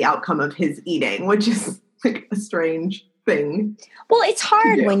attached to the outcome of his eating, which is like a strange thing. Well, it's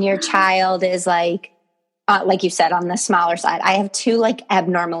hard when your child is like you said, on the smaller side. I have 2 like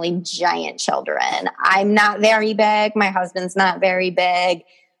abnormally giant children. I'm not very big. My husband's not very big,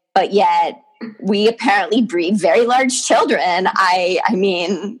 but yet we apparently breed very large children. I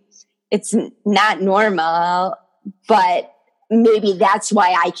mean, it's not normal, but maybe that's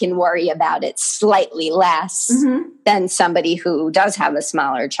why I can worry about it slightly less than somebody who does have a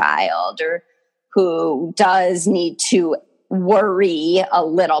smaller child or who does need to worry a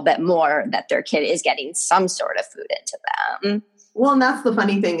little bit more that their kid is getting some sort of food into them. Well, and that's the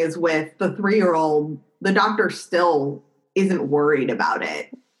funny thing is with the 3-year-old, the doctor still isn't worried about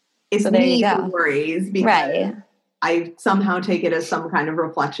it. It's me who worries because I somehow take it as some kind of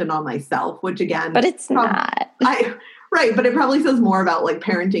reflection on myself, which again, but it's not. Right. But it probably says more about like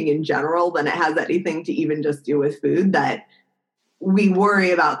parenting in general than it has anything to even just do with food, that we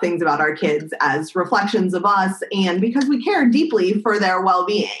worry about things about our kids as reflections of us and because we care deeply for their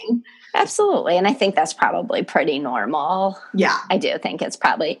well-being. Absolutely. And I think that's probably pretty normal. Yeah. I do think it's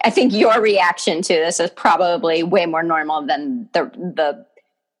probably, I think your reaction to this is probably way more normal than the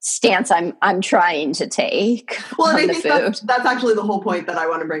stance I'm trying to take. Well, and I think that's actually the whole point that I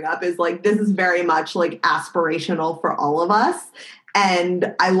want to bring up is like, this is very much like aspirational for all of us.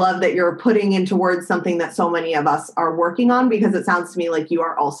 And I love that you're putting into words something that so many of us are working on, because it sounds to me like you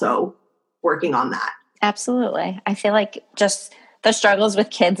are also working on that. Absolutely. I feel like just the struggles with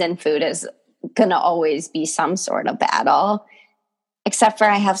kids and food is going to always be some sort of battle, except for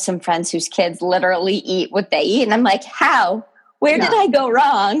I have some friends whose kids literally eat what they eat. And I'm like, how? Where did I go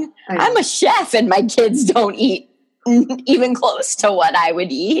wrong? I'm a chef and my kids don't eat even close to what I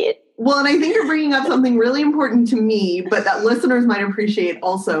would eat. Well, and I think you're bringing up something really important to me, but that listeners might appreciate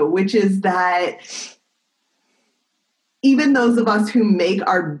also, which is that even those of us who make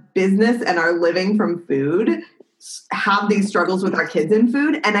our business and our living from food have these struggles with our kids in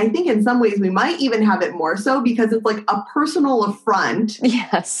food. And I think in some ways we might even have it more so because it's like a personal affront.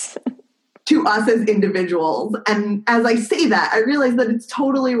 Yes. To us as individuals. And as I say that, I realize that it's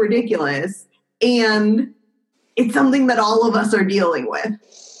totally ridiculous. And it's something that all of us are dealing with.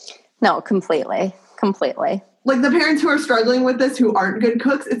 No, completely. Like the parents who are struggling with this, who aren't good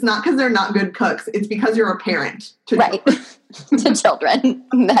cooks, it's not because they're not good cooks. It's because you're a parent to children. To children.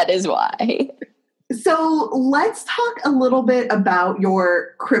 That is why. So let's talk a little bit about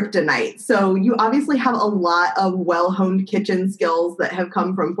your kryptonite. So you obviously have a lot of well-honed kitchen skills that have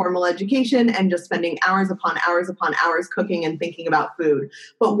come from formal education and just spending hours upon hours upon hours cooking and thinking about food.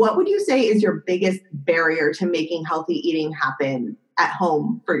 But what would you say is your biggest barrier to making healthy eating happen at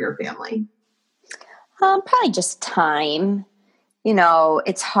home for your family? Probably just time. You know,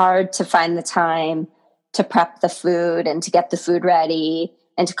 it's hard to find the time to prep the food and to get the food ready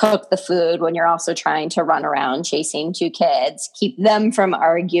and to cook the food when you're also trying to run around chasing 2 kids, keep them from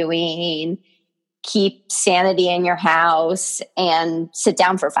arguing, keep sanity in your house, and sit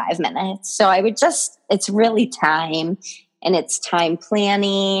down for 5 minutes. So I would just, it's really time, and it's time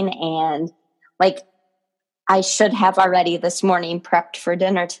planning. And like, I should have already this morning prepped for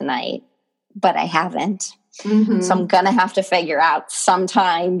dinner tonight, but I haven't. Mm-hmm. So I'm going to have to figure out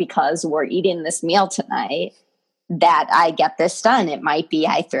sometime, because we're eating this meal tonight, that I get this done. It might be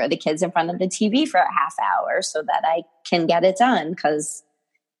I throw the kids in front of the TV for a half hour so that I can get it done, because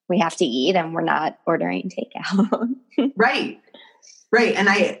we have to eat and we're not ordering takeout. Right. And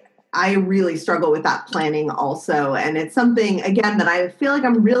I really struggle with that planning also. And it's something, again, that I feel like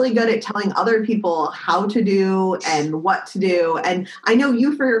I'm really good at telling other people how to do and what to do. And I know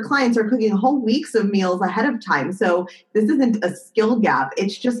you, for your clients, are cooking whole weeks of meals ahead of time. So this isn't a skill gap.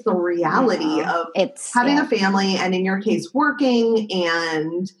 It's just the reality of having a family, and in your case, working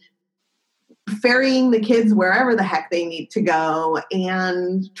and ferrying the kids wherever the heck they need to go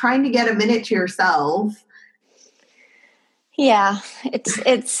and trying to get a minute to yourself. Yeah,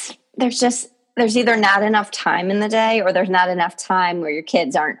 there's either not enough time in the day or there's not enough time where your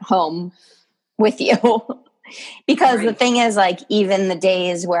kids aren't home with you. Because right. The thing is, like, even the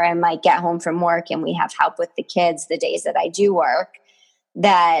days where I might get home from work and we have help with the kids, the days that I do work,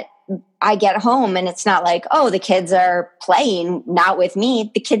 that I get home and it's not like, oh, the kids are playing, not with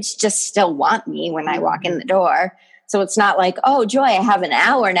me. The kids just still want me when I walk in the door. So it's not like, oh, Joy, I have an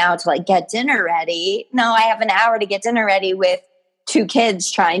hour now to like get dinner ready. No, I have an hour to get dinner ready with 2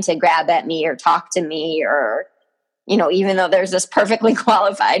 kids trying to grab at me or talk to me, or, you know, even though there's this perfectly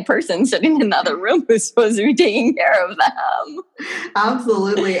qualified person sitting in another room who's supposed to be taking care of them.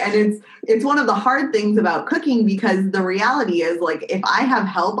 Absolutely. And it's one of the hard things about cooking, because the reality is, like, if I have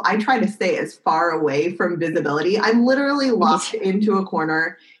help, I try to stay as far away from visibility. I'm literally locked into a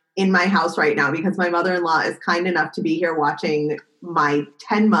corner in my house right now because my mother-in-law is kind enough to be here watching my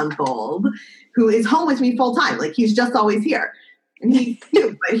 10-month-old, who is home with me full time. Like, he's just always here. And he's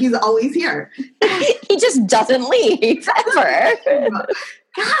cute, but he's always here. He just doesn't leave ever.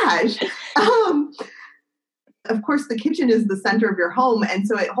 Gosh. Of course, the kitchen is the center of your home. And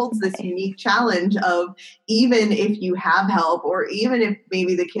so it holds this unique challenge of, even if you have help, or even if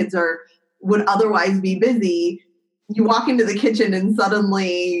maybe the kids would otherwise be busy, you walk into the kitchen and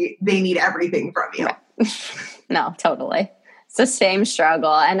suddenly they need everything from you. No, totally. It's the same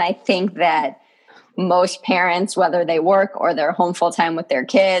struggle. And I think that most parents, whether they work or they're home full time with their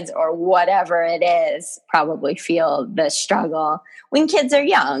kids or whatever it is, probably feel the struggle when kids are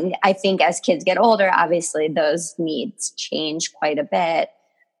young. I think as kids get older, obviously those needs change quite a bit.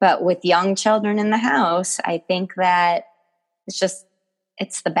 But with young children in the house, I think that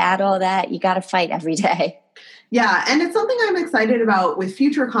it's the battle that you got to fight every day. Yeah. And it's something I'm excited about with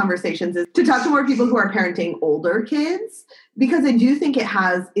future conversations, is to talk to more people who are parenting older kids, because I do think it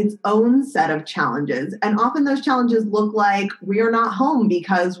has its own set of challenges. And often those challenges look like we are not home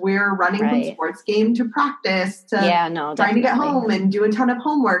because we're running from sports game to practice to trying to get home and do a ton of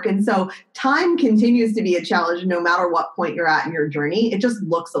homework. And so time continues to be a challenge no matter what point you're at in your journey. It just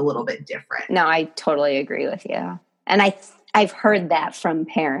looks a little bit different. No, I totally agree with you. And I've heard that from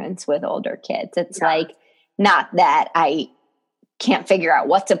parents with older kids. It's like, not that I can't figure out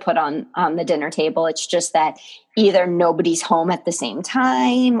what to put on the dinner table. It's just that either nobody's home at the same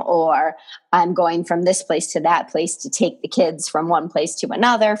time, or I'm going from this place to that place to take the kids from one place to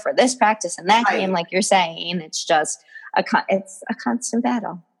another for this practice and that game. Like you're saying, it's just it's a constant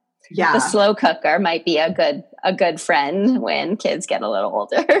battle. Yeah. The slow cooker might be a good friend when kids get a little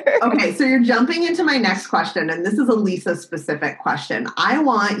older. Okay, so you're jumping into my next question, and this is a Lisa specific question. I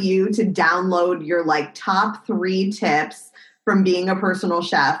want you to download your top 3 tips from being a personal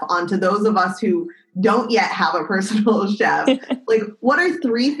chef onto those of us who don't yet have a personal chef. What are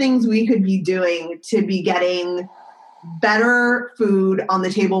 3 things we could be doing to be getting better food on the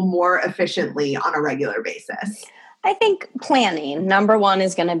table more efficiently on a regular basis? I think planning. Number 1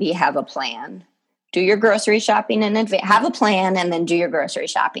 is going to be have a plan. Do your grocery shopping in advance. Have a plan and then do your grocery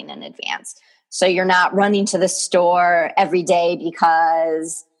shopping in advance. So you're not running to the store every day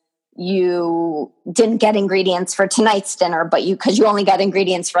because you didn't get ingredients for tonight's dinner, but because you only got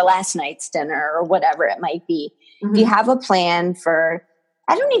ingredients for last night's dinner or whatever it might be. Mm-hmm. If you have a plan for,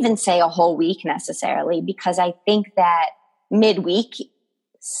 I don't even say a whole week necessarily, because I think that midweek,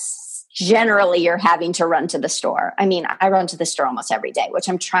 generally you're having to run to the store. I mean, I run to the store almost every day, which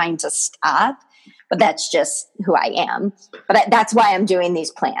I'm trying to stop, but that's just who I am. But that's why I'm doing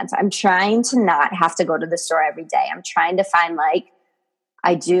these plans. I'm trying to not have to go to the store every day. I'm trying to find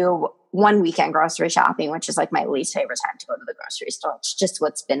I do one weekend grocery shopping, which is my least favorite time to go to the grocery store. It's just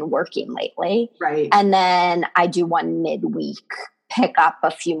what's been working lately. Right. And then I do one midweek, pick up a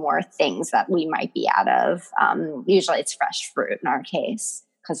few more things that we might be out of. Usually it's fresh fruit in our case,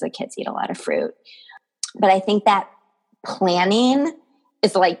 because the kids eat a lot of fruit. But I think that planning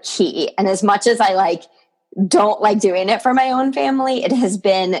is key. And as much as I don't like doing it for my own family, it has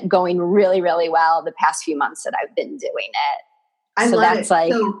been going really, really well the past few months that I've been doing it. I love it.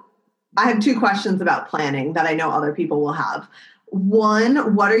 So I have 2 questions about planning that I know other people will have.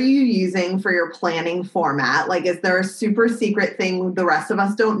 1, what are you using for your planning format? Is there a super secret thing the rest of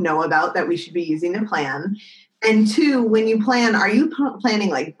us don't know about that we should be using to plan? And 2, when you plan, are you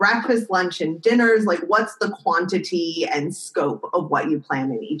planning breakfast, lunch, and dinners? What's the quantity and scope of what you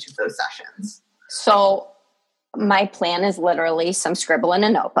plan in each of those sessions? So my plan is literally some scribble in a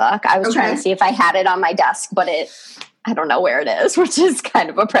notebook. I was trying to see if I had it on my desk, but I don't know where it is, which is kind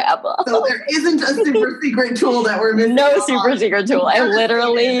of a problem. So there isn't a super secret tool that we're missing. No super secret tool. I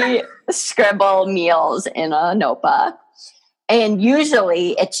literally scribble meals in a notebook. And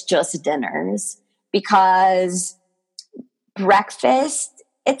usually it's just dinners, because breakfast,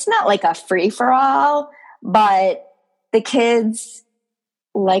 it's not like a free-for-all, but the kids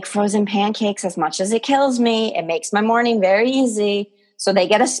like frozen pancakes as much as it kills me. It makes my morning very easy. So they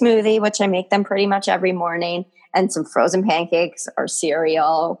get a smoothie, which I make them pretty much every morning, and some frozen pancakes or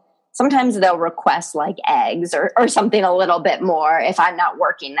cereal. Sometimes they'll request like eggs or something a little bit more if I'm not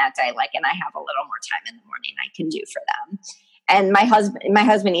working that day, like, and I have a little more time in the morning I can do for them. And my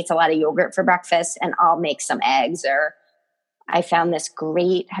husband eats a lot of yogurt for breakfast, and I'll make some eggs. Or I found this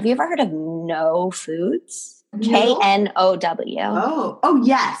great, have you ever heard of No Foods? KNOW. Oh,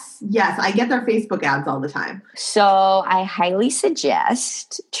 yes. I get their Facebook ads all the time. So I highly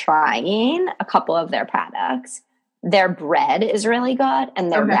suggest trying a couple of their products. Their bread is really good,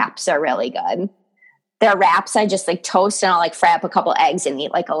 and their wraps are really good. Their wraps, I just like toast, and I'll like fry up a couple eggs and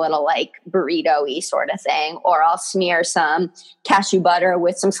eat like a little like burrito-y sort of thing. Or I'll smear some cashew butter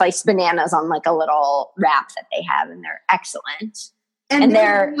with some sliced bananas on like a little wrap that they have, and they're excellent. And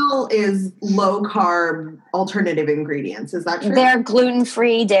their meal is low carb alternative ingredients. Is that true? They're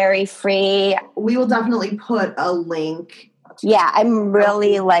gluten-free, dairy-free. We will definitely put a link. Yeah, I'm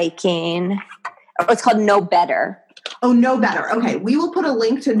really liking, it's called No Better. Oh, No Better. Okay. We will put a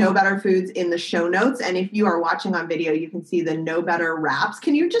link to No Better Foods in the show notes. And if you are watching on video, you can see the No Better wraps.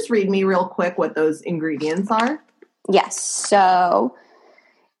 Can you just read me real quick what those ingredients are? Yes. So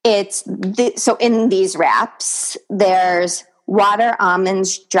so in these wraps, there's water,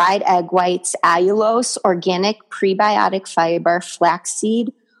 almonds, dried egg whites, allulose, organic prebiotic fiber,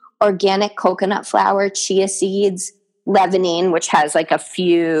 flaxseed, organic coconut flour, chia seeds, leavening, which has like a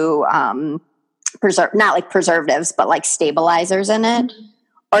few not like preservatives, but like stabilizers in it,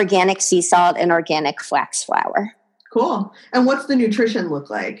 organic sea salt, and organic flax flour. Cool. And what's the nutrition look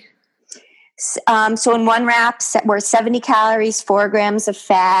like? So in one wrap, we're 70 calories, 4 grams of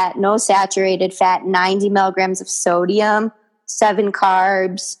fat, no saturated fat, 90 milligrams of sodium, 7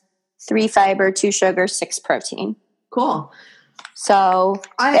 carbs, 3 fiber, 2 sugar, 6 protein. Cool. So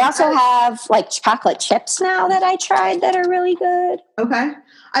they also have like chocolate chips now that I tried that are really good. Okay.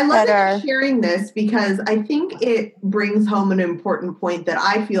 I love that you're sharing this because I think it brings home an important point that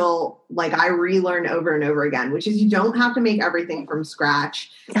I feel like I relearn over and over again, which is you don't have to make everything from scratch.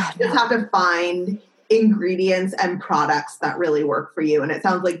 You just have to find ingredients and products that really work for you. And it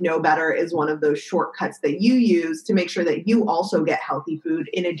sounds like No Better is one of those shortcuts that you use to make sure that you also get healthy food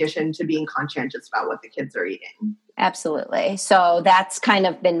in addition to being conscientious about what the kids are eating. Absolutely. So that's kind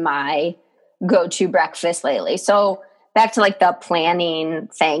of been my go-to breakfast lately. So back to like the planning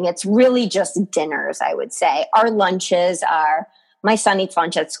thing, it's really just dinners, I would say. Our lunches are, my son eats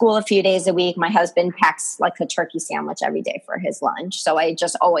lunch at school a few days a week. My husband packs like a turkey sandwich every day for his lunch. So I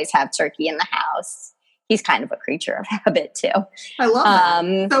just always have turkey in the house. He's kind of a creature of habit too. I love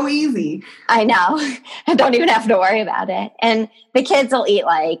that. So easy. I know. I don't even have to worry about it. And the kids will eat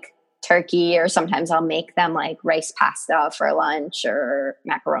like turkey, or sometimes I'll make them like rice pasta for lunch or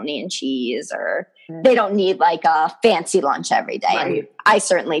macaroni and cheese, or they don't need like a fancy lunch every day. Right. And I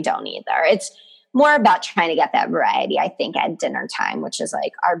certainly don't either. It's more about trying to get that variety, I think, at dinner time, which is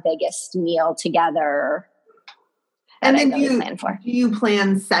like our biggest meal together. And then do you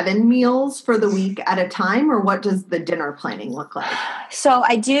plan 7 meals for the week at a time, or what does the dinner planning look like? So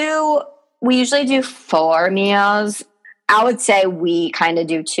we usually do 4 meals. I would say we kind of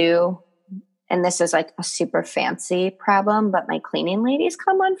do 2. And this is like a super fancy problem, but my cleaning ladies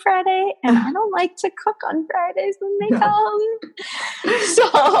come on Friday, and I don't like to cook on Fridays when they come.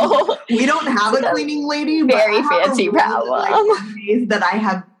 So we don't have a cleaning lady. Very fancy problem. Like days that I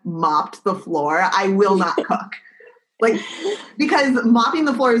have mopped the floor, I will not cook. Like, because mopping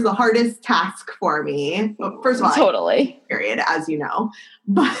the floor is the hardest task for me. First of all, totally. Period, as you know.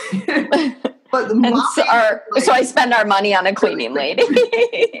 But so I spend our money on a cleaning lady.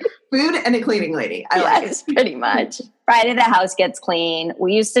 Food and a cleaning lady. Yes, pretty much. Friday the house gets clean.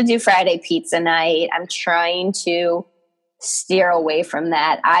 We used to do Friday pizza night. I'm trying to steer away from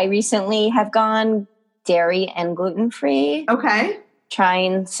that. I recently have gone dairy and gluten-free. Okay.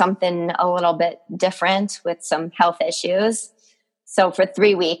 Trying something a little bit different with some health issues. So for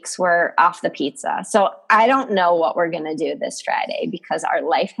 3 weeks, we're off the pizza. So I don't know what we're going to do this Friday because our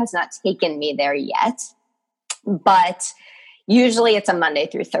life has not taken me there yet. But usually it's a Monday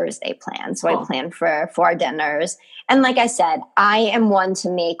through Thursday plan. So I plan for 4 dinners. And like I said, I am one to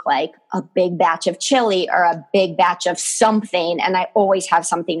make like a big batch of chili or a big batch of something. And I always have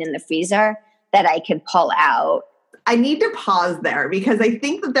something in the freezer that I could pull out. I need to pause there because I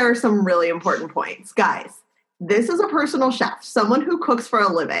think that there are some really important points. Guys, this is a personal chef, someone who cooks for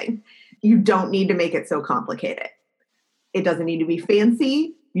a living. You don't need to make it so complicated. It doesn't need to be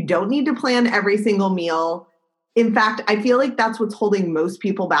fancy. You don't need to plan every single meal. In fact, I feel like that's what's holding most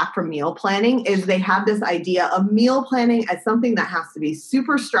people back from meal planning is they have this idea of meal planning as something that has to be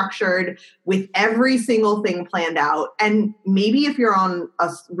super structured with every single thing planned out. And maybe if you're on a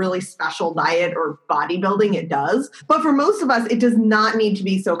really special diet or bodybuilding, it does. But for most of us, it does not need to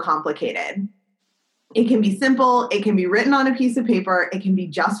be so complicated. It can be simple. It can be written on a piece of paper. It can be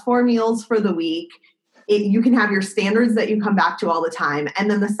just 4 meals for the week. You can have your standards that you come back to all the time.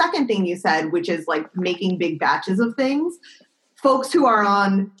 And then the second thing you said, which is like making big batches of things, folks who are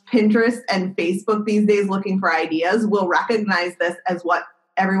on Pinterest and Facebook these days looking for ideas will recognize this as what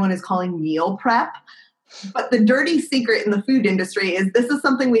everyone is calling meal prep. But the dirty secret in the food industry is this is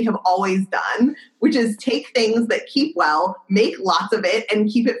something we have always done, which is take things that keep well, make lots of it, and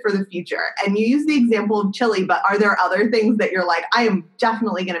keep it for the future. And you use the example of chili, but are there other things that you're like, I am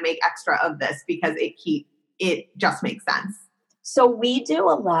definitely going to make extra of this because it just makes sense? So we do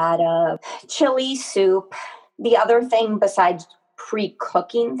a lot of chili soup. The other thing besides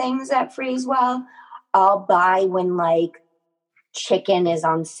pre-cooking things that freeze well, I'll buy when like chicken is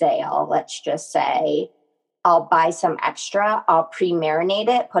on sale, let's just say. I'll buy some extra, I'll pre-marinate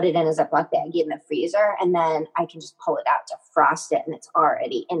it, put it in a Ziploc baggie in the freezer, and then I can just pull it out to frost it, and it's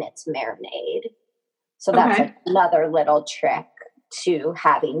already in its marinade. So that's like another little trick to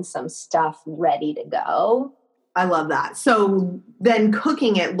having some stuff ready to go. I love that. So then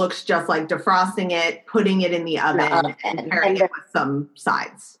cooking it looks just like defrosting it, putting it in the oven, and pairing it with some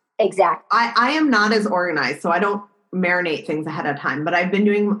sides. Exactly. I am not as organized, so I don't marinate things ahead of time, but I've been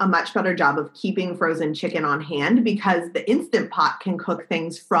doing a much better job of keeping frozen chicken on hand because the Instant Pot can cook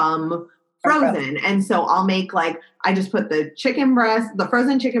things from frozen. And so I'll make I just put the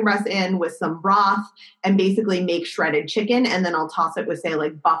frozen chicken breast in with some broth and basically make shredded chicken. And then I'll toss it with say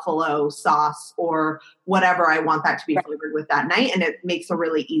like buffalo sauce or whatever I want that to be flavored with that night. And it makes a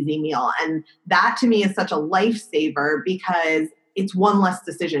really easy meal. And that to me is such a lifesaver because it's one less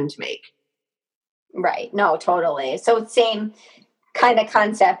decision to make. Right. No, totally. So same kind of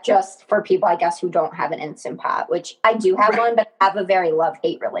concept just for people, I guess, who don't have an Instant Pot, which I do have one, but I have a very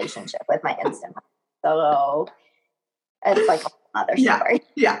love-hate relationship with my Instant Pot. So it's like a whole other story.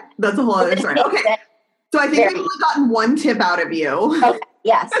 Yeah, that's a whole other story. Okay. So I think I've only gotten one tip out of you. Okay.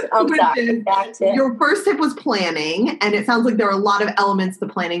 Yes. I'm sorry. Back to your first tip was planning, and it sounds like there are a lot of elements to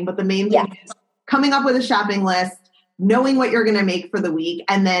planning, but the main thing is coming up with a shopping list, knowing what you're going to make for the week,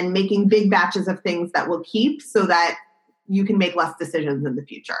 and then making big batches of things that will keep so that you can make less decisions in the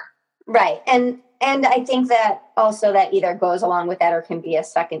future. Right. And I think that also that either goes along with that or can be a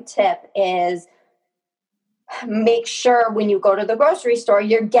second tip is make sure when you go to the grocery store,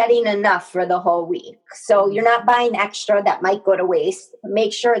 you're getting enough for the whole week. So you're not buying extra that might go to waste.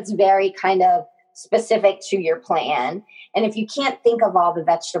 Make sure it's very kind of specific to your plan. And if you can't think of all the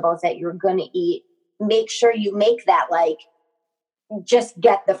vegetables that you're going to eat, make sure you make that just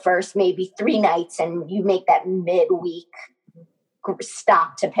get the first maybe 3 nights and you make that midweek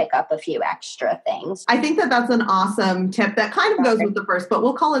stop to pick up a few extra things. I think that that's an awesome tip that kind of goes with the first, but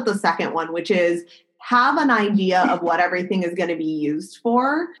we'll call it the second one, which is have an idea of what everything is going to be used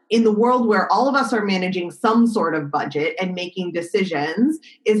for. In the world where all of us are managing some sort of budget and making decisions,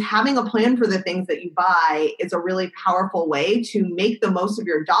 is having a plan for the things that you buy is a really powerful way to make the most of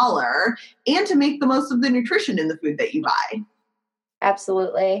your dollar and to make the most of the nutrition in the food that you buy.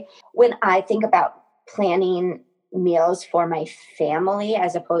 Absolutely. When I think about planning meals for my family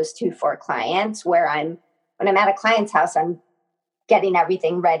as opposed to for clients, when I'm at a client's house, I'm getting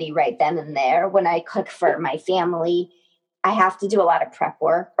everything ready right then and there. When I cook for my family, I have to do a lot of prep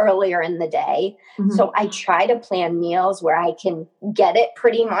work earlier in the day. Mm-hmm. So I try to plan meals where I can get it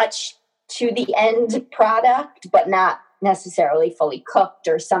pretty much to the end product, but not necessarily fully cooked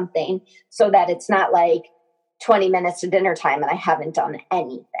or something, so that it's not like 20 minutes to dinner time and I haven't done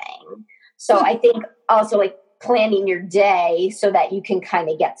anything. So I think also planning your day so that you can kind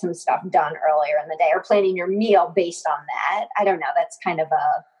of get some stuff done earlier in the day, or planning your meal based on that. I don't know. That's kind of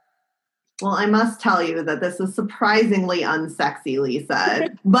Well, I must tell you that this is surprisingly unsexy, Lisa.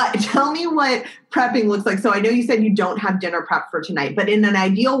 But tell me what prepping looks like. So I know you said you don't have dinner prep for tonight, but in an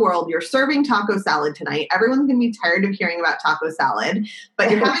ideal world, you're serving taco salad tonight. Everyone's going to be tired of hearing about taco salad,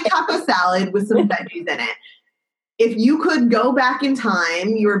 but you're having taco salad with some veggies in it. If you could go back in time,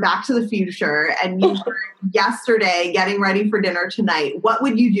 you were back to the future and you were yesterday getting ready for dinner tonight, what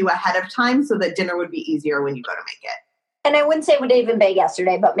would you do ahead of time so that dinner would be easier when you go to make it? And I wouldn't say it would even be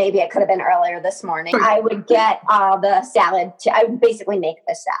yesterday, but maybe it could have been earlier this morning. I would get all the salad. I would basically make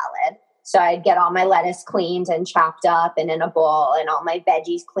the salad. So I'd get all my lettuce cleaned and chopped up and in a bowl, and all my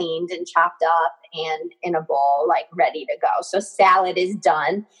veggies cleaned and chopped up and in a bowl, ready to go. So salad is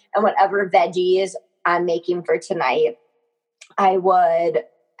done. And whatever veggies I'm making for tonight, I would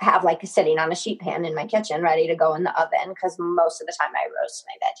have like sitting on a sheet pan in my kitchen ready to go in the oven because most of the time I roast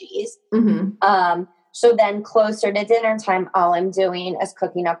my veggies. Mm-hmm. So then closer to dinner time, all I'm doing is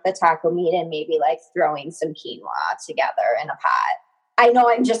cooking up the taco meat and maybe like throwing some quinoa together in a pot. I know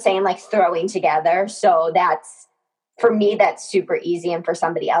I'm just saying like throwing together. So that's, for me, that's super easy. And for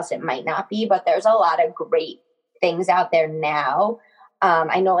somebody else, it might not be, but there's a lot of great things out there now.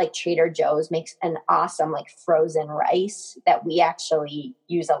 I know like Trader Joe's makes an awesome like frozen rice that we actually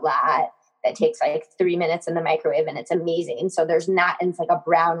use a lot. That takes like 3 minutes in the microwave and it's amazing. So it's like a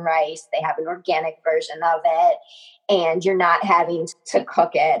brown rice. They have an organic version of it and you're not having to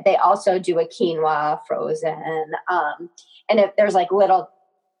cook it. They also do a quinoa frozen. And if there's like little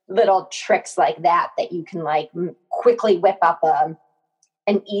tricks like that you can like quickly whip up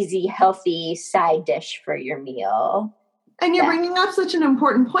an easy, healthy side dish for your meal. And you're bringing up such an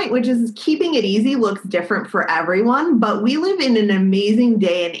important point, which is keeping it easy looks different for everyone. But we live in an amazing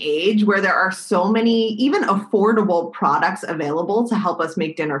day and age where there are so many even affordable products available to help us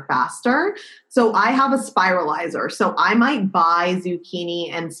make dinner faster. So I have a spiralizer. So I might buy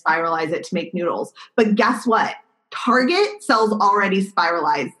zucchini and spiralize it to make noodles. But guess what? Target sells already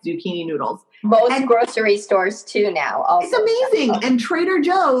spiralized zucchini noodles. Most grocery stores too now. Also. It's amazing. And Trader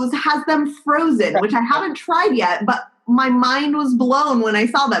Joe's has them frozen, which I haven't tried yet, but my mind was blown when I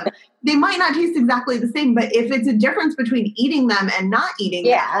saw them. They might not taste exactly the same, but if it's a difference between eating them and not eating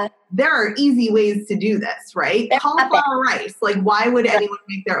them, there are easy ways to do this, right? Cauliflower rice. Like, why would anyone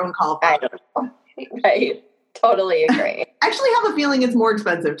make their own cauliflower? I don't know. Right. Totally agree. I actually have a feeling it's more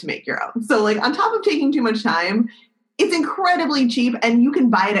expensive to make your own. So, like, on top of taking too much time, it's incredibly cheap and you can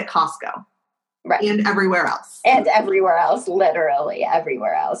buy it at Costco. Right. And everywhere else. And everywhere else, literally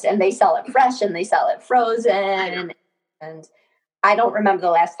everywhere else. And they sell it fresh and they sell it frozen. And I don't remember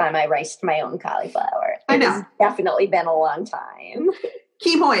the last time I riced my own cauliflower. It's definitely been a long time.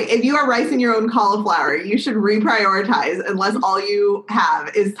 Key point, if you are ricing your own cauliflower, you should reprioritize unless all you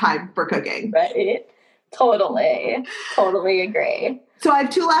have is time for cooking. Right. Totally agree. So I have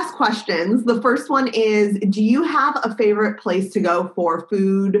two last questions. The first one is, do you have a favorite place to go for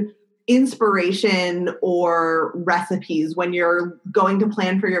food inspiration or recipes when you're going to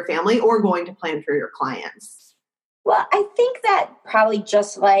plan for your family or going to plan for your clients? Well, I think that probably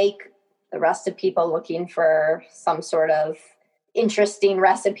just like the rest of people looking for some sort of interesting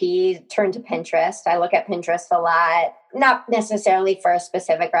recipe, turn to Pinterest. I look at Pinterest a lot, not necessarily for a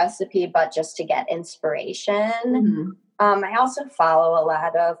specific recipe, but just to get inspiration. Mm-hmm. I also follow a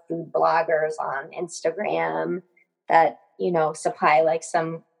lot of food bloggers on Instagram that, supply like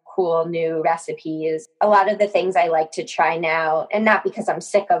some cool new recipes. A lot of the things I like to try now, and not because I'm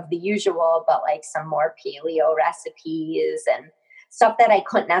sick of the usual, but like some more paleo recipes and stuff that I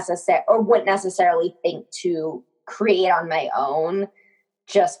wouldn't necessarily think to create on my own,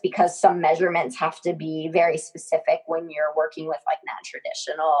 just because some measurements have to be very specific when you're working with like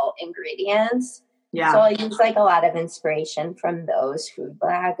non-traditional ingredients. Yeah. So I use like a lot of inspiration from those food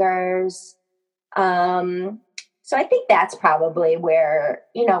bloggers. So I think that's probably where,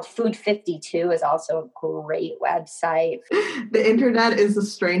 Food 52 is also a great website. The internet is a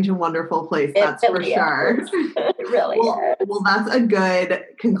strange and wonderful place, that's for sure. It really is. Well, that's a good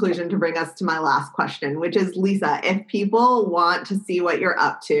conclusion to bring us to my last question, which is, Lisa, if people want to see what you're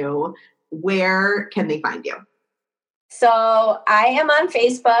up to, where can they find you? So I am on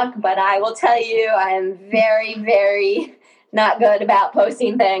Facebook, but I will tell you I am very, very not good about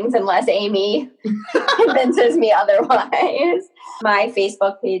posting things unless Amy convinces me otherwise. My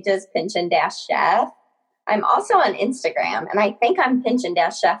Facebook page is Pinchin-Chef. I'm also on Instagram, and I think I'm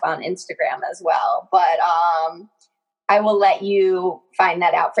Pinchin-Chef on Instagram as well. But I will let you find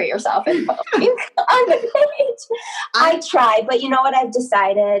that out for yourself and post on the page. I try, but you know what I've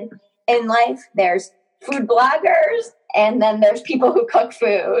decided in life? There's food bloggers, and then there's people who cook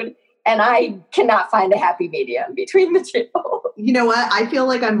food. And I cannot find a happy medium between the two. You know what? I feel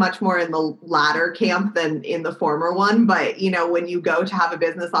like I'm much more in the latter camp than in the former one. But, when you go to have a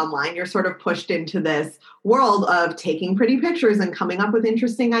business online, you're sort of pushed into this world of taking pretty pictures and coming up with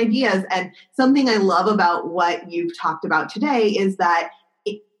interesting ideas. And something I love about what you've talked about today is that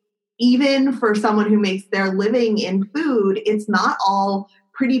even for someone who makes their living in food, it's not all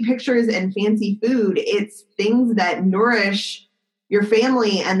pretty pictures and fancy food. It's things that nourish your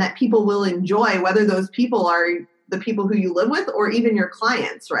family and that people will enjoy, whether those people are the people who you live with or even your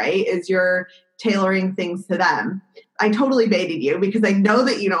clients, right? Is you're tailoring things to them. I totally baited you because I know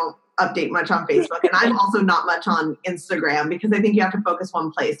that you don't update much on Facebook, and I'm also not much on Instagram because I think you have to focus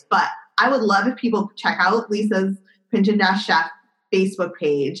one place. But I would love if people check out Lisa's Pinchin-Chef Facebook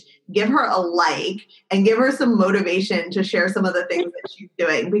page, give her a like, and give her some motivation to share some of the things that she's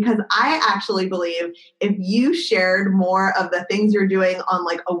doing. Because I actually believe if you shared more of the things you're doing on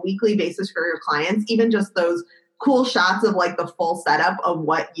like a weekly basis for your clients, even just those cool shots of like the full setup of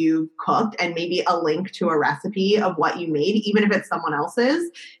what you cooked and maybe a link to a recipe of what you made, even if it's someone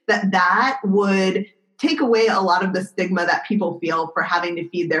else's, that would take away a lot of the stigma that people feel for having to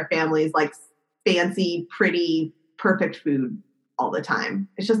feed their families like fancy, pretty, perfect food all the time.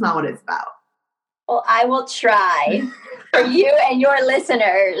 It's just not what it's about. Well, I will try. For you and your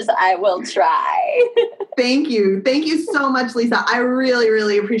listeners, I will try. Thank you. Thank you so much, Lisa. I really,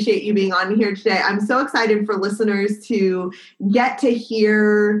 really appreciate you being on here today. I'm so excited for listeners to get to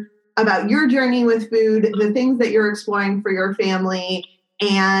hear about your journey with food, the things that you're exploring for your family,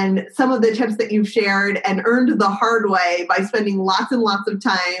 and some of the tips that you've shared and earned the hard way by spending lots and lots of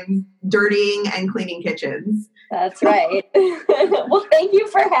time dirtying and cleaning kitchens. That's right. Well, thank you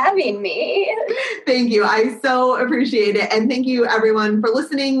for having me. Thank you. I so appreciate it. And thank you, everyone, for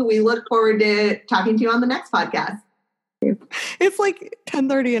listening. We look forward to talking to you on the next podcast. It's like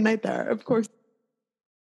 10:30 at night there, of course.